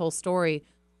 There's this whole story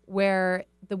where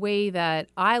the way that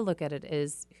I look at it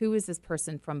is, who is this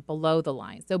person from below the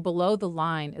line? So below the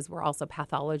line is where also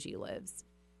pathology lives.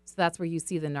 So that's where you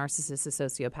see the narcissist, the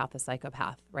sociopath, the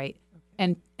psychopath, right?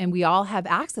 Okay. And we all have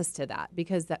access to that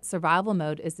because that survival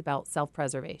mode is about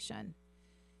self-preservation.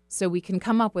 So we can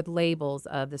come up with labels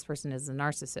of this person is a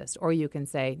narcissist, or you can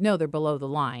say, no, they're below the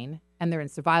line and they're in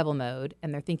survival mode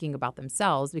and they're thinking about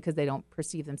themselves because they don't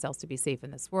perceive themselves to be safe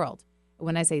in this world.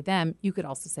 When I say them, you could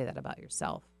also say that about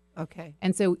yourself. Okay.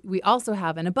 And so we also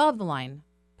have an above the line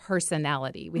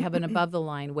personality. We have an above the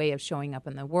line way of showing up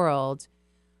in the world,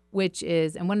 which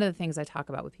is, and one of the things I talk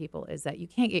about with people is that you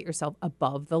can't get yourself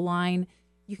above the line.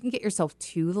 You can get yourself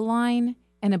to the line,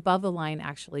 and above the line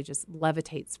actually just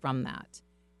levitates from that.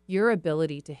 Your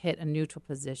ability to hit a neutral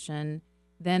position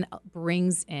then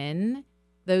brings in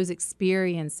those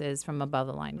experiences from above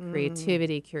the line,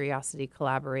 creativity, curiosity,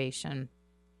 collaboration.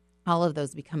 All of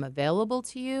those become available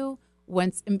to you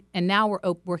once, and now we're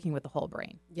working with the whole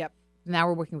brain. Yep. Now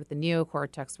we're working with the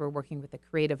neocortex. We're working with the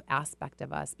creative aspect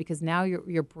of us because now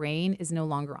your brain is no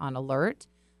longer on alert.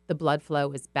 The blood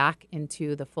flow is back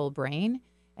into the full brain,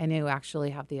 and you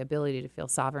actually have the ability to feel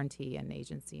sovereignty and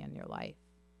agency in your life.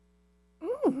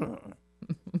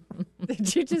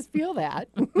 Did you just feel that?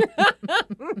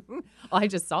 Well, I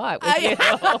just saw it with you.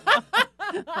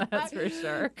 That's for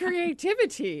sure.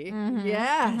 Creativity.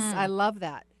 Yes, I love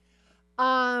that.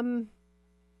 I'm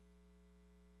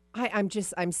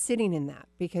sitting in that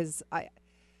because I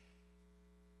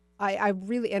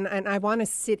really, and I want to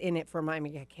sit in it for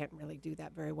I can't really do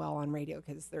that very well on radio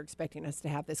because they're expecting us to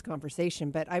have this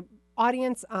conversation. But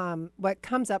audience, what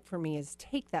comes up for me is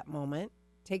take that moment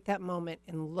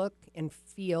and look and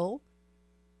feel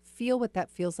what that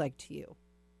feels like to you.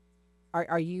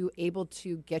 Are you able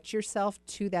to get yourself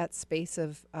to that space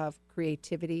of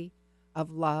creativity,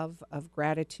 of love, of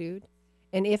gratitude?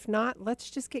 And if not, let's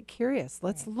just get curious.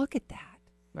 Let's look at that.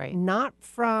 Right. Not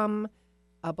from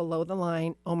below the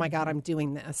line, oh my God, I'm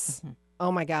doing this.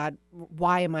 Oh my God,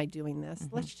 why am I doing this?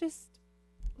 Let's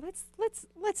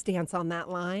dance on that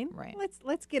line. Right.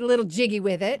 Let's get a little jiggy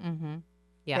with it.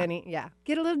 Yeah. Benny, yeah.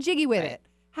 Get a little jiggy with it.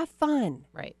 Have fun.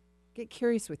 Right. Get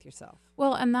curious with yourself.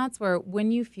 Well, and that's where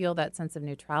when you feel that sense of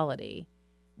neutrality,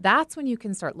 that's when you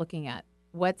can start looking at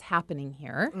what's happening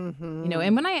here. You know,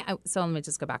 and so let me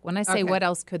just go back. When I say what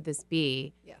else could this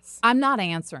be? Yes. I'm not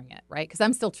answering it, right? Because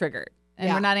I'm still triggered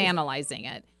and we're not analyzing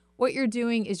it. What you're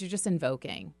doing is you're just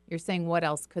invoking. You're saying, what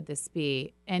else could this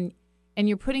be? And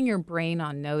you're putting your brain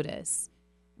on notice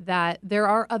that there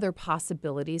are other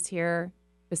possibilities here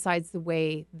besides the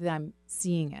way that I'm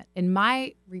seeing it. And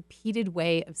my repeated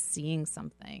way of seeing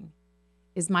something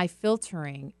is my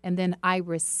filtering, and then I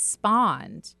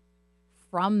respond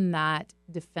from that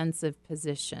defensive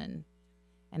position.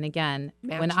 And again,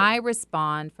 when I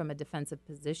respond from a defensive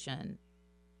position,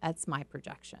 that's my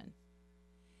projection.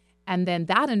 And then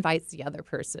that invites the other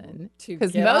person to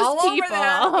because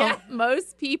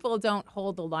most people don't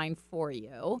hold the line for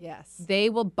you. Yes. They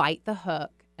will bite the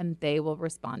hook and they will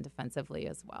respond defensively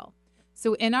as well.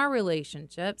 So in our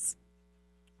relationships,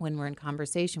 when we're in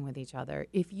conversation with each other,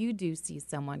 if you do see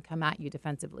someone come at you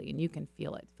defensively and you can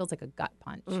feel it, it feels like a gut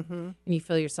punch. And you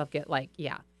feel yourself get like, you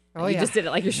just did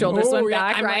it like your shoulders went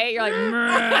back, right? You're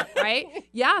like, right?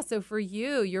 Yeah. So for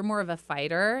you, you're more of a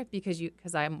fighter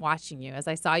because I'm watching you. As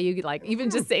I saw you, like even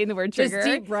just saying the word trigger. Just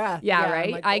deep breath. Yeah,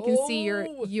 right. Like, I can see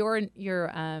your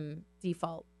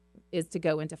default is to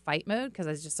go into fight mode, because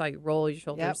I just saw you roll your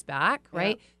shoulders back,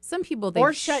 right? Yep. Some people,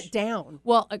 or shut down.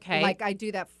 Well, okay. Like I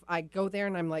do that. I go there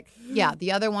and I'm like, yeah.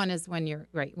 The other one is when you're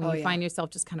when you find yourself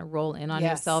just kind of roll in on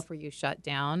yourself, or you shut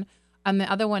down. And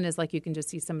the other one is like you can just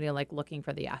see somebody like looking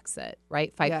for the exit,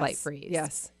 right? Fight, flight, freeze.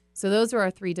 Yes. So those are our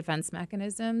 3 defense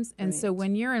mechanisms. And so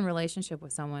when you're in relationship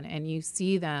with someone and you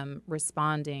see them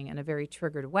responding in a very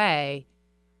triggered way,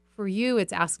 for you,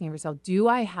 it's asking yourself, do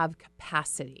I have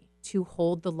capacity to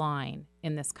hold the line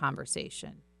in this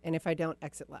conversation? And if I don't,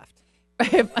 exit left.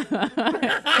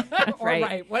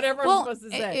 Right. Whatever I'm supposed to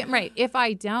say. Right. If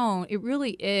I don't, it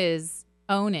really is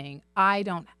owning. I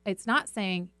don't. It's not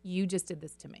saying you just did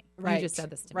this to me. Right. You just said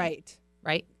this to me. Right.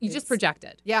 Right. You just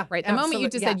projected. Yeah. Right. The moment you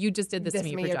just said you just did this to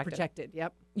me, you projected.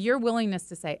 Yep. Your willingness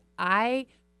to say, I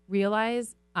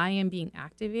realize I am being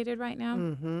activated right now.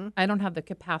 Mm-hmm. I don't have the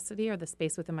capacity or the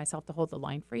space within myself to hold the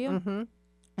line for you. Mm-hmm.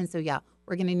 And so,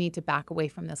 we're going to need to back away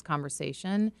from this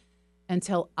conversation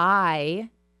until I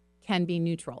can be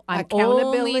neutral. I'm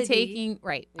only taking,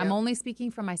 Yep. I'm only speaking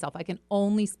for myself. I can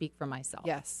only speak for myself.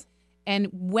 Yes. And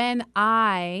when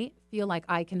I feel like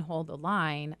I can hold the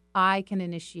line, I can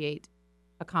initiate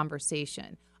a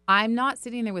conversation. I'm not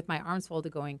sitting there with my arms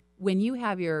folded going, when you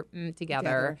have your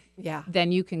together,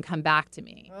 then you can come back to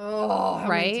me. Oh, how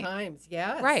right? many times?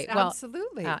 Yes. Right. Well,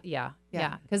 absolutely. Yeah.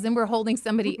 Because then we're holding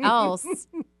somebody else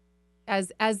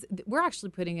as we're actually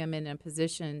putting them in a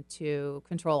position to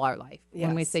control our life. Yes.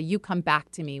 When we say, you come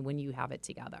back to me when you have it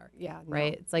together. Yeah. No.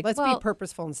 Right. It's like, let's be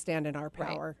purposeful and stand in our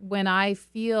power. Right. When I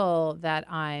feel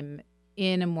that I'm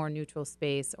in a more neutral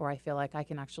space, or I feel like I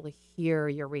can actually hear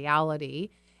your reality,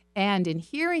 and in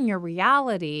hearing your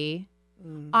reality,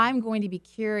 I'm going to be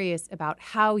curious about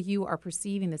how you are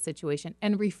perceiving the situation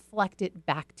and reflect it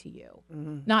back to you.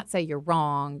 Not say you're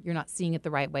wrong, you're not seeing it the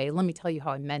right way. Let me tell you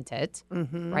how I meant it,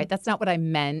 right? That's not what I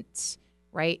meant,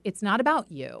 right? It's not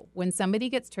about you. When somebody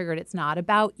gets triggered, it's not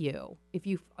about you. If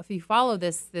you follow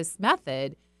this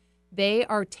method, they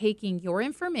are taking your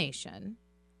information.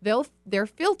 They're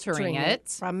filtering it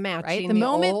from matching right? the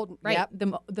moment, right?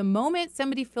 The moment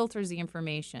somebody filters the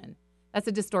information, that's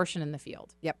a distortion in the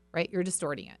field. Yep. Right? You're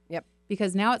distorting it. Yep.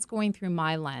 Because now it's going through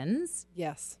my lens.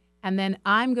 Yes. And then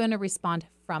I'm going to respond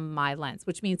from my lens,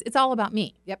 which means it's all about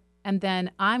me. Yep. And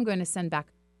then I'm going to send back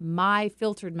my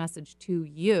filtered message to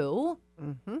you.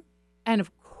 Mm-hmm. And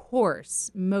of course,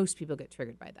 most people get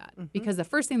triggered by that because the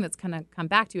first thing that's going to come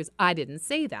back to you is, I didn't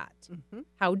say that.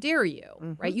 How dare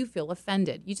you? Right? You feel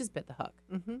offended. You just bit the hook.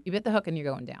 You bit the hook and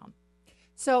you're going down.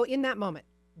 So in that moment,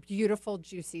 beautiful,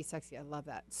 juicy, sexy. I love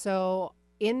that. So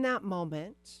in that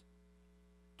moment,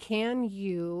 can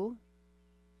you,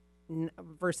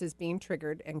 versus being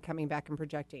triggered and coming back and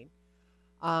projecting,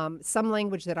 some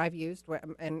language that I've used,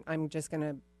 and I'm just going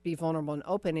to be vulnerable and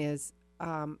open, is,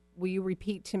 will you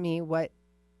repeat to me what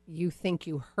you think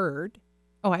you heard?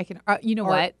 Oh, I can. You know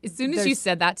what? As soon as you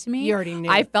said that to me, you already knew.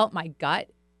 I felt my gut.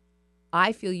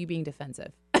 I feel you being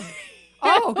defensive.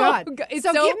 Oh God!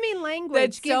 So give me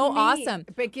language. That's so awesome.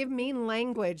 But give me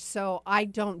language so I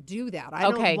don't do that.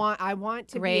 I want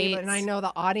to be able, and I know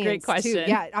the audience Great question. too.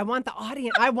 Yeah, I want the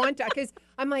audience. I want to, because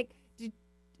I'm like,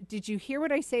 did you hear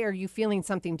what I say? Or are you feeling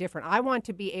something different? I want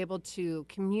to be able to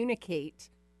communicate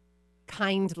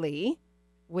kindly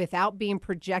without being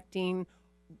projecting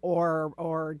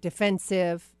or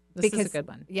defensive. This is a good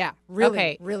one. Yeah,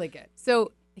 really, really good.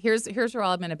 So here's where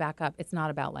I'm going to back up. It's not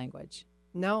about language.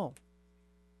 No.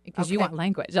 Because you want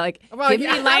language. Like, well, give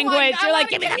me language. You're like,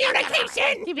 give me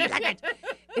communication. Give me language.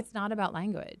 It's not about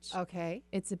language. Okay.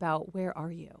 It's about, where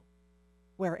are you?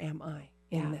 Where am I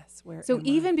in this? So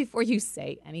even before you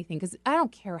say anything, because I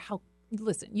don't care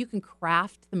listen, you can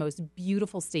craft the most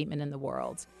beautiful statement in the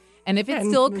world. And if it's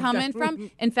still coming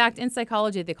from, in fact, in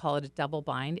psychology, they call it a double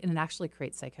bind, and it actually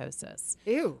creates psychosis.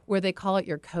 Ew. Where they call it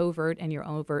your covert and your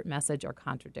overt message are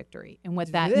contradictory. And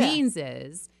what that means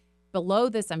is, below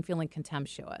this, I'm feeling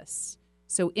contemptuous.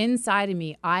 So inside of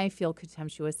me, I feel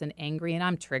contemptuous and angry, and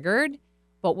I'm triggered.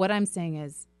 But what I'm saying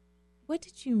is, what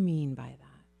did you mean by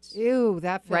that? Ew,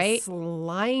 that feels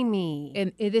slimy.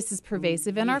 And this is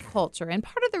pervasive in our culture. And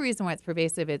part of the reason why it's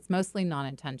pervasive, it's mostly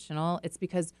non-intentional. It's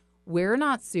because we're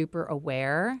not super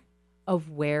aware of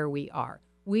where we are.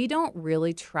 We don't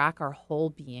really track our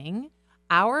whole being.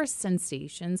 Our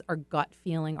sensations, our gut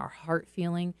feeling, our heart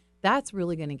feeling, that's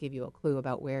really going to give you a clue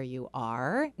about where you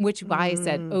are, which why I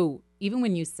said, even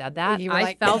when you said that,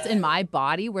 I felt in my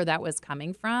body where that was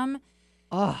coming from.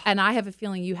 And I have a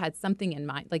feeling you had something in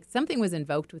mind, like something was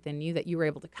invoked within you that you were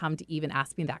able to come to even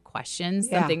ask me that question.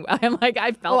 Something I'm like,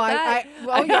 I felt that.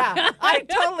 I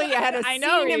totally had a I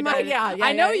know scene you in my, did.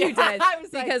 I know you did. I was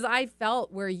because I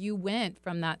felt where you went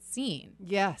from that scene.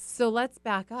 Yes. So let's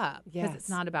back up because Yes. it's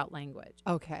not about language.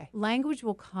 Okay. Language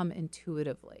will come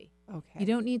intuitively. Okay. You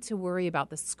don't need to worry about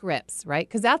the scripts, right?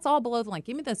 Because that's all below the line.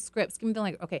 Give me the scripts. Give me the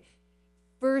language. Okay.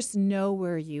 First, know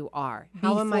where you are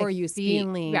How am I before you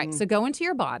feeling? speak. Right. So go into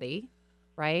your body,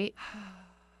 right?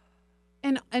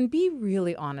 And be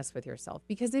really honest with yourself.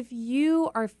 Because if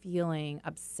you are feeling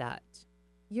upset,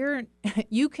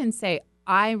 you can say,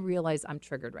 I realize I'm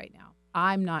triggered right now.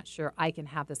 I'm not sure I can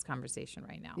have this conversation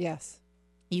right now. Yes.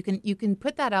 You can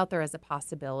put that out there as a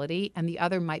possibility, and the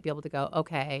other might be able to go,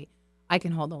 okay, I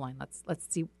can hold the line. Let's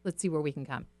see where we can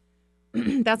come.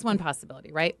 That's one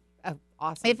possibility, right?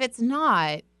 Awesome. If it's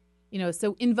not,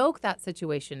 so invoke that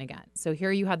situation again. So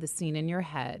here you have the scene in your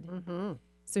head. Mm-hmm.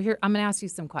 So here I'm going to ask you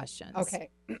some questions. Okay.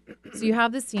 So you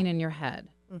have the scene in your head.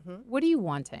 Mm-hmm. What are you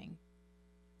wanting?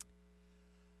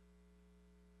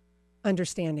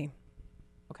 Understanding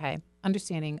Okay.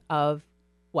 Understanding of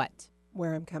what?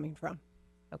 where I'm coming from,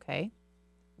 Okay.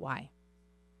 Why?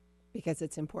 because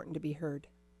it's important to be heard.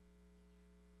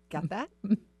 Got that?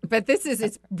 But it's No,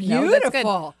 that's good.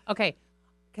 beautiful. Okay.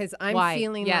 Because I'm Why?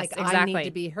 feeling Yes, like I exactly. need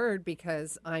to be heard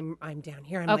because I'm down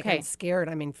here. I'm Okay. I'm scared.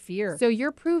 I'm in fear. So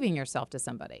you're proving yourself to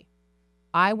somebody.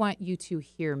 I want you to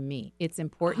hear me. It's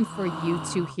important for you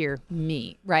to hear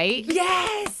me, right?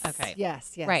 yes. Okay.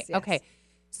 Yes. Yes. Right. yes. Okay.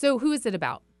 So who is it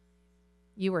about?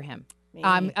 You or him? Me.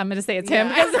 I'm going to say it's Yeah. him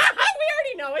because we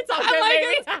already know it's all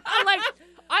good,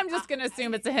 I'm just going to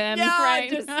assume it's a him, Yeah, right?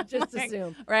 just Like,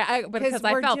 assume. right. Because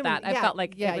I we're felt doing- that. I yeah, felt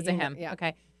like yeah, it was a you know, him. yeah.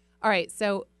 Okay. All right.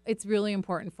 So it's really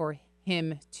important for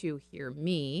him to hear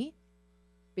me.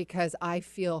 Because I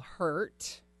feel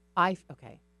hurt.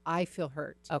 Okay. I feel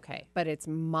hurt. Okay. But it's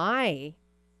my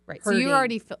Right. So you hurting.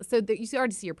 already feel, you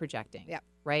already see you're projecting. Yep.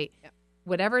 Right. Yep.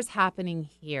 Whatever's happening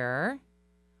here,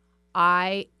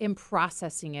 I am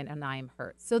processing it and I am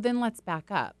hurt. So then let's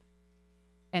back up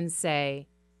and say,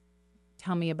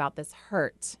 tell me about this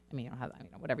hurt. I mean, you don't have,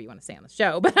 whatever you want to say on the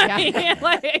show, but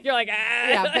you're like, ah.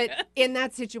 Yeah, but in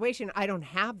that situation, I don't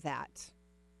have that.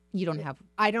 You don't have.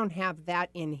 I don't have that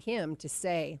in him to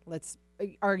say,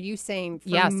 are you saying for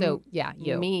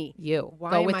you. me? You.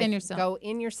 Why Go am within I- yourself. Go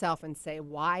in yourself and say,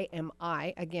 why am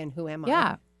I, again, who am I?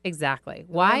 Yeah, exactly.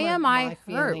 Who Why am I hurt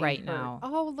feeling right hurt? now?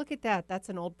 Oh, look at that. That's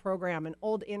an old program, an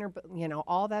old inner,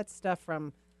 all that stuff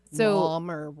from So- mom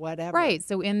or whatever. Right.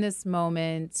 So in this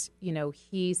moment,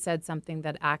 he said something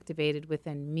that activated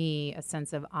within me a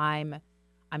sense of I'm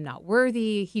not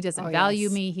worthy. He doesn't Oh, value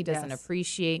yes. me. He doesn't Yes.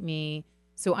 appreciate me.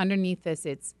 So underneath this,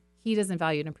 it's he doesn't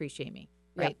value and appreciate me.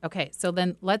 Right. Okay. So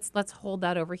then let's hold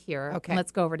that over here. Okay. And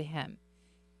let's go over to him.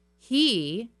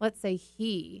 Let's say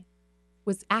he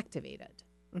was activated.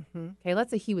 Mm-hmm. Okay.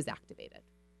 Let's say he was activated.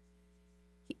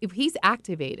 If he's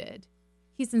activated,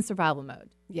 he's in survival mode.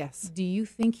 Yes. Do you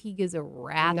think he gives a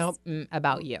rat's Nope.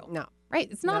 about you? No. Right?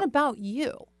 It's not Nope. about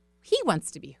you. He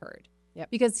wants to be heard. Yep.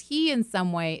 Because he, in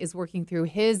some way, is working through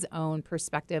his own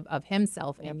perspective of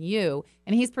himself and you,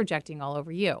 and he's projecting all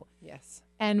over you. Yes.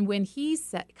 And when he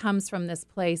comes from this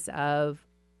place of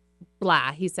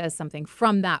blah, he says something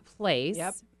from that place,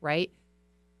 Yep. right?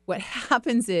 What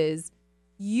happens is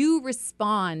you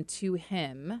respond to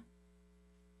him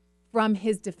from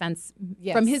his defense,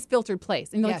 Yes. from his filtered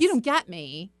place. And you're like, Yes. you don't get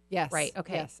me. Yes. Right.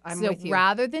 Okay. Yes. I'm so with you.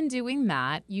 rather than doing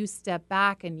that, you step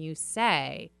back and you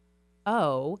say,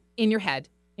 oh, in your head,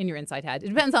 in your inside head. It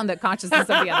depends on the consciousness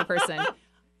of the other person.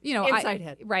 Inside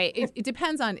head. Right. It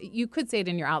depends on, you could say it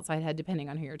in your outside head, depending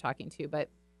on who you're talking to, but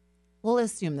we'll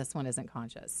assume this one isn't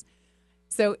conscious.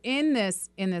 So in this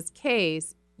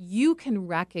case, you can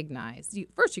recognize,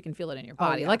 first you can feel it in your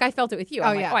body. yeah. Like I felt it with you.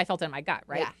 I'm like, yeah. oh, I felt it in my gut,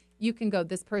 right? Yeah. You can go,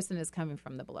 this person is coming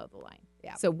from the below the line.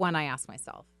 Yeah. So one, I ask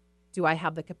myself, do I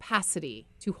have the capacity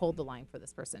to hold the line for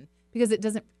this person? Because it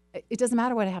doesn't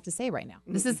matter what I have to say right now.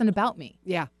 This isn't about me.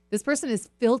 Yeah. This person is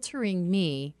filtering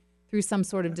me through some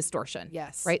sort of distortion.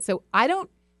 Yes. Right? So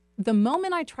the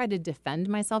moment I try to defend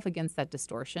myself against that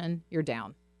distortion, you're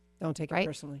down. Don't take it Right?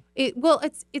 personally.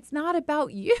 It's not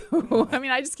about you. I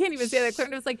mean, I just can't even say that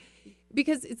clearly. It's like,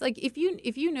 because it's like, if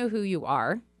you know who you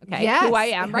are, okay, Yes, who I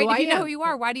am, right? who If you I know am. who you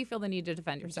are, why do you feel the need to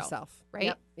defend yourself?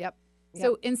 Right? Yep.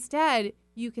 So instead,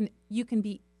 you can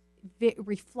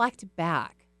reflect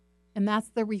back, and that's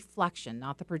the reflection,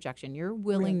 not the projection. Your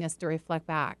willingness to reflect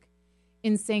back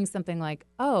in saying something like,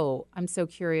 "Oh, I'm so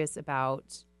curious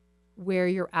about where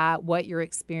you're at, what you're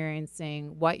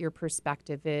experiencing, what your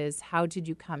perspective is. How did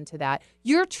you come to that?"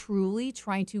 You're truly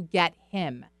trying to get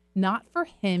him, not for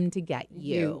him to get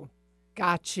you.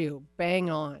 Got you. Bang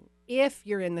on. If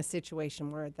you're in the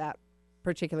situation where that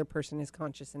particular person is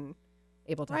conscious and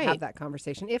able to have that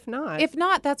conversation. If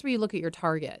not, that's where you look at your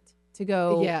target to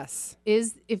go, yes,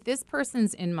 if this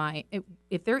person's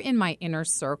if they're in my inner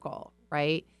circle,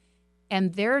 right,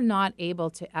 and they're not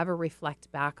able to ever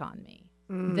reflect back on me,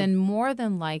 then more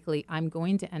than likely I'm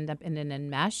going to end up in an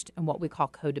enmeshed and what we call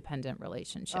codependent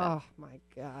relationship. Oh, my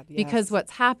God. Yes. Because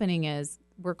what's happening is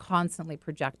we're constantly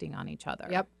projecting on each other.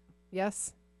 Yep.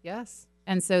 Yes. Yes.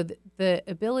 And so the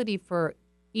ability for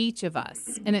each of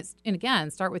us, and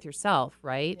again, start with yourself,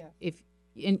 right?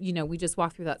 Yeah. We just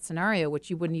walked through that scenario, which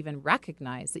you wouldn't even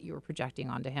recognize that you were projecting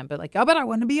onto him, but like, but I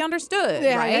want to be understood,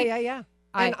 right? Yeah.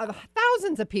 And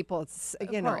thousands of people, it's,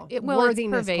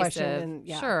 worthiness it's question.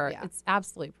 And, it's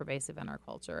absolutely pervasive in our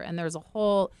culture. And there's a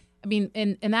whole,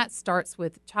 and that starts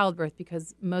with childbirth,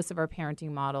 because most of our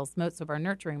parenting models, most of our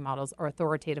nurturing models are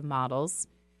authoritative models.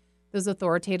 Those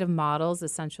authoritative models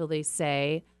essentially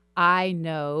say, I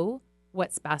know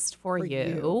what's best for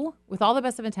you. With all the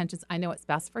best of intentions, I know what's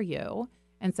best for you.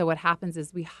 And so what happens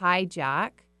is we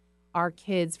hijack our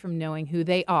kids from knowing who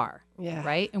they are,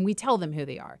 right? And we tell them who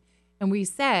they are. And we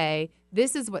say,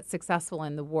 this is what's successful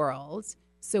in the world.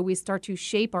 So we start to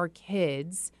shape our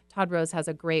kids. Todd Rose has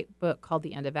a great book called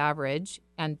The End of Average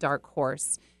and Dark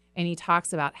Horse. And he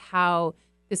talks about how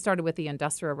this started with the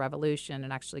Industrial Revolution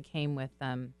and actually came with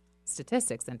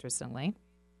statistics, interestingly,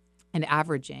 and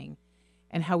averaging,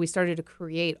 and how we started to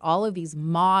create all of these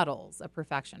models of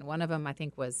perfection. One of them, I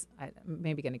think, was, I'm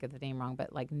maybe going to get the name wrong,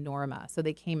 but like Norma. So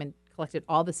they came and collected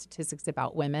all the statistics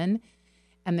about women,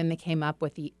 and then they came up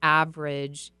with the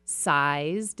average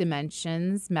size,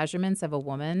 dimensions, measurements of a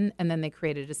woman, and then they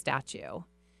created a statue.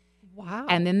 Wow.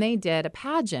 And then they did a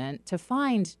pageant to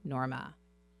find Norma,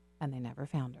 and they never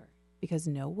found her because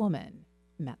no woman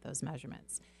met those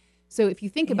measurements. So if you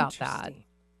think about that,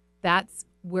 that's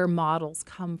where models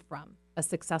come from. A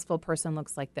successful person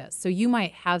looks like this. So you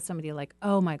might have somebody like,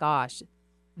 oh my gosh,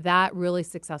 that really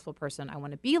successful person, I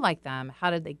want to be like them. How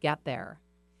did they get there?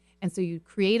 And so you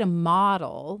create a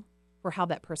model for how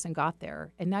that person got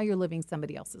there. And now you're living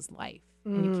somebody else's life.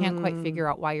 And you can't quite figure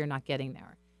out why you're not getting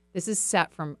there. This is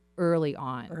set from early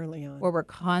on. Where we're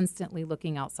constantly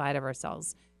looking outside of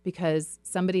ourselves because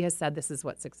somebody has said this is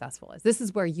what successful is. This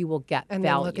is where you will get and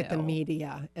value. And then look at the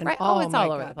media. And right? It's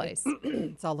all over the place.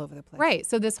 It's all over the place. Right.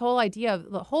 So this whole idea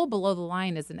of the whole below the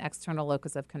line is an external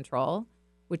locus of control,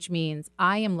 which means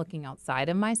I am looking outside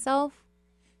of myself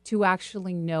to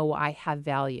actually know I have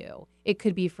value. It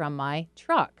could be from my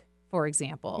truck, for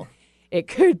example. It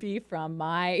could be from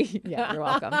my, you're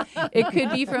welcome. It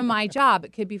could be from my job.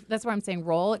 It could be, that's why I'm saying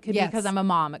role. It could be because I'm a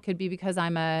mom. It could be because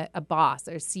I'm a boss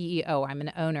or CEO. I'm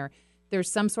an owner. There's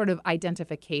some sort of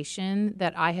identification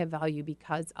that I have value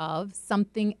because of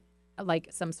something like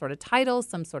some sort of title,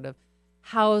 some sort of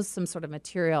house, some sort of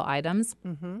material items.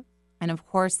 Mm-hmm. And of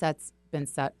course, that's been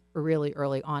set really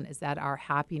early on, is that our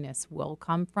happiness will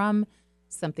come from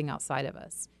something outside of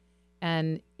us.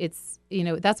 And it's,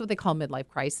 that's what they call midlife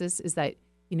crisis, is that,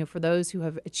 for those who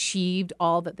have achieved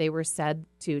all that they were said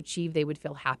to achieve, they would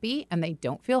feel happy, and they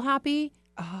don't feel happy.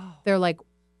 Oh. They're like,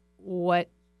 what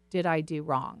did I do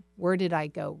wrong? Where did I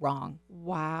go wrong?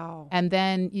 Wow. And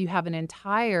then you have an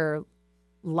entire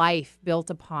life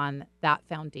built upon that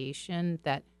foundation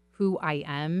that who I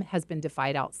am has been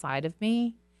defied outside of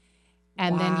me.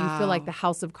 And then you feel like the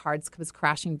house of cards comes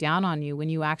crashing down on you when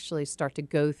you actually start to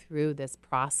go through this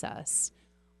process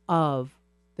of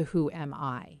the who am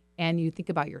I. And you think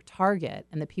about your target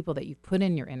and the people that you've put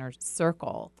in your inner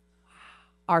circle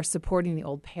are supporting the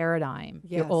old paradigm,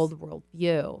 your old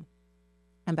worldview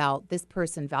about this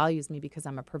person values me because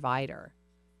I'm a provider.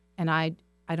 And I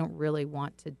don't really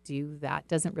want to do that.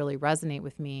 Doesn't really resonate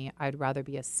with me. I'd rather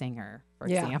be a singer, for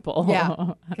example.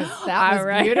 Yeah, because that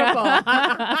was beautiful.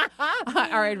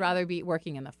 Or I'd rather be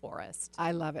working in the forest.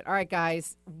 I love it. All right,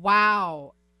 guys.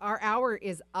 Wow. Our hour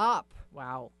is up.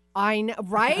 Wow. I know,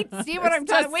 right? See what I'm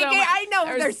talking about? I know.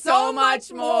 There's so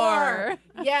much more.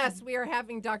 Yes, we are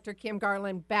having Dr. Kim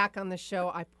Garland back on the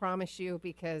show. I promise you,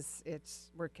 because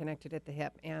we're connected at the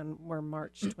hip and we're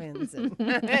March twins. And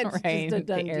it's just a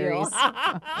done deal.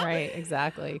 Right,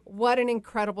 exactly. What an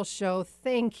incredible show.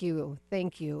 Thank you.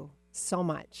 Thank you so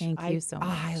much. Thank you so much.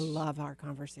 I love our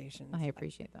conversations. I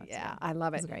appreciate that. Yeah, I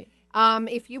love it. It's great.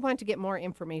 If you want to get more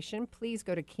information, please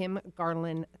go to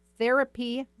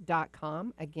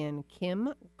KimGarlandTherapy.com. Again,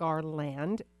 Kim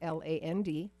Garland,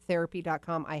 Land,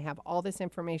 therapy.com. I have all this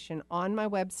information on my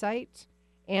website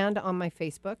and on my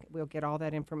Facebook. We'll get all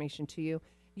that information to you.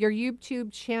 Your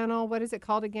YouTube channel, what is it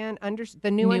called again?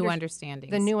 The New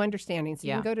Understandings. The New Understandings. You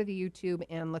Yeah. can go to the YouTube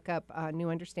and look up New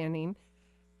Understandings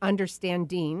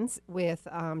with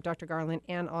Dr. Garland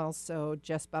and also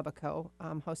Jess Bubbico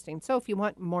hosting. So if you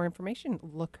want more information,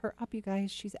 look her up, you guys.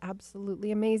 She's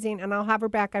absolutely amazing, and I'll have her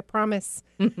back, I promise.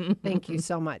 Thank you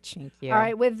so much. Thank you. All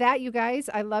right, with that, you guys,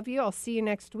 I love you. I'll see you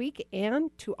next week.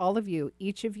 And to all of you,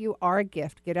 each of you are a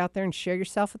gift. Get out there and share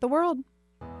yourself with the world.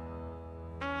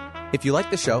 If you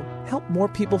like the show, help more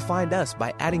people find us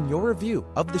by adding your review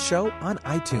of the show on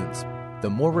iTunes. The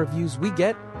more reviews we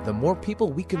get, the more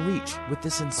people we can reach with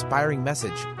this inspiring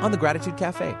message on the Gratitude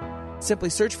Cafe. Simply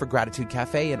search for Gratitude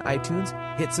Cafe in iTunes,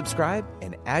 hit subscribe,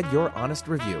 and add your honest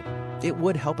review. It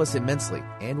would help us immensely,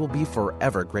 and we'll be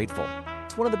forever grateful.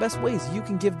 It's one of the best ways you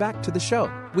can give back to the show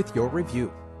with your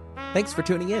review. Thanks for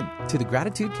tuning in to the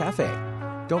Gratitude Cafe.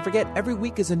 Don't forget, every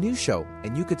week is a new show,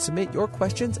 and you could submit your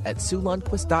questions at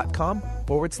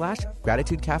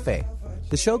SueLundquist.com/Gratitude Cafe.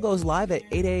 The show goes live at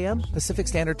 8 a.m. Pacific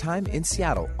Standard Time in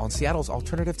Seattle on Seattle's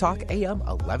Alternative Talk AM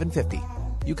 1150.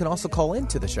 You can also call in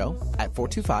to the show at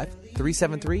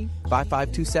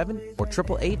 425-373-5527 or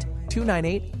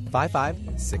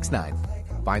 888-298-5569.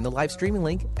 Find the live streaming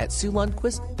link at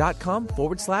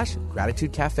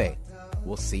SueLundquist.com/Gratitude Cafe.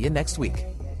 We'll see you next week.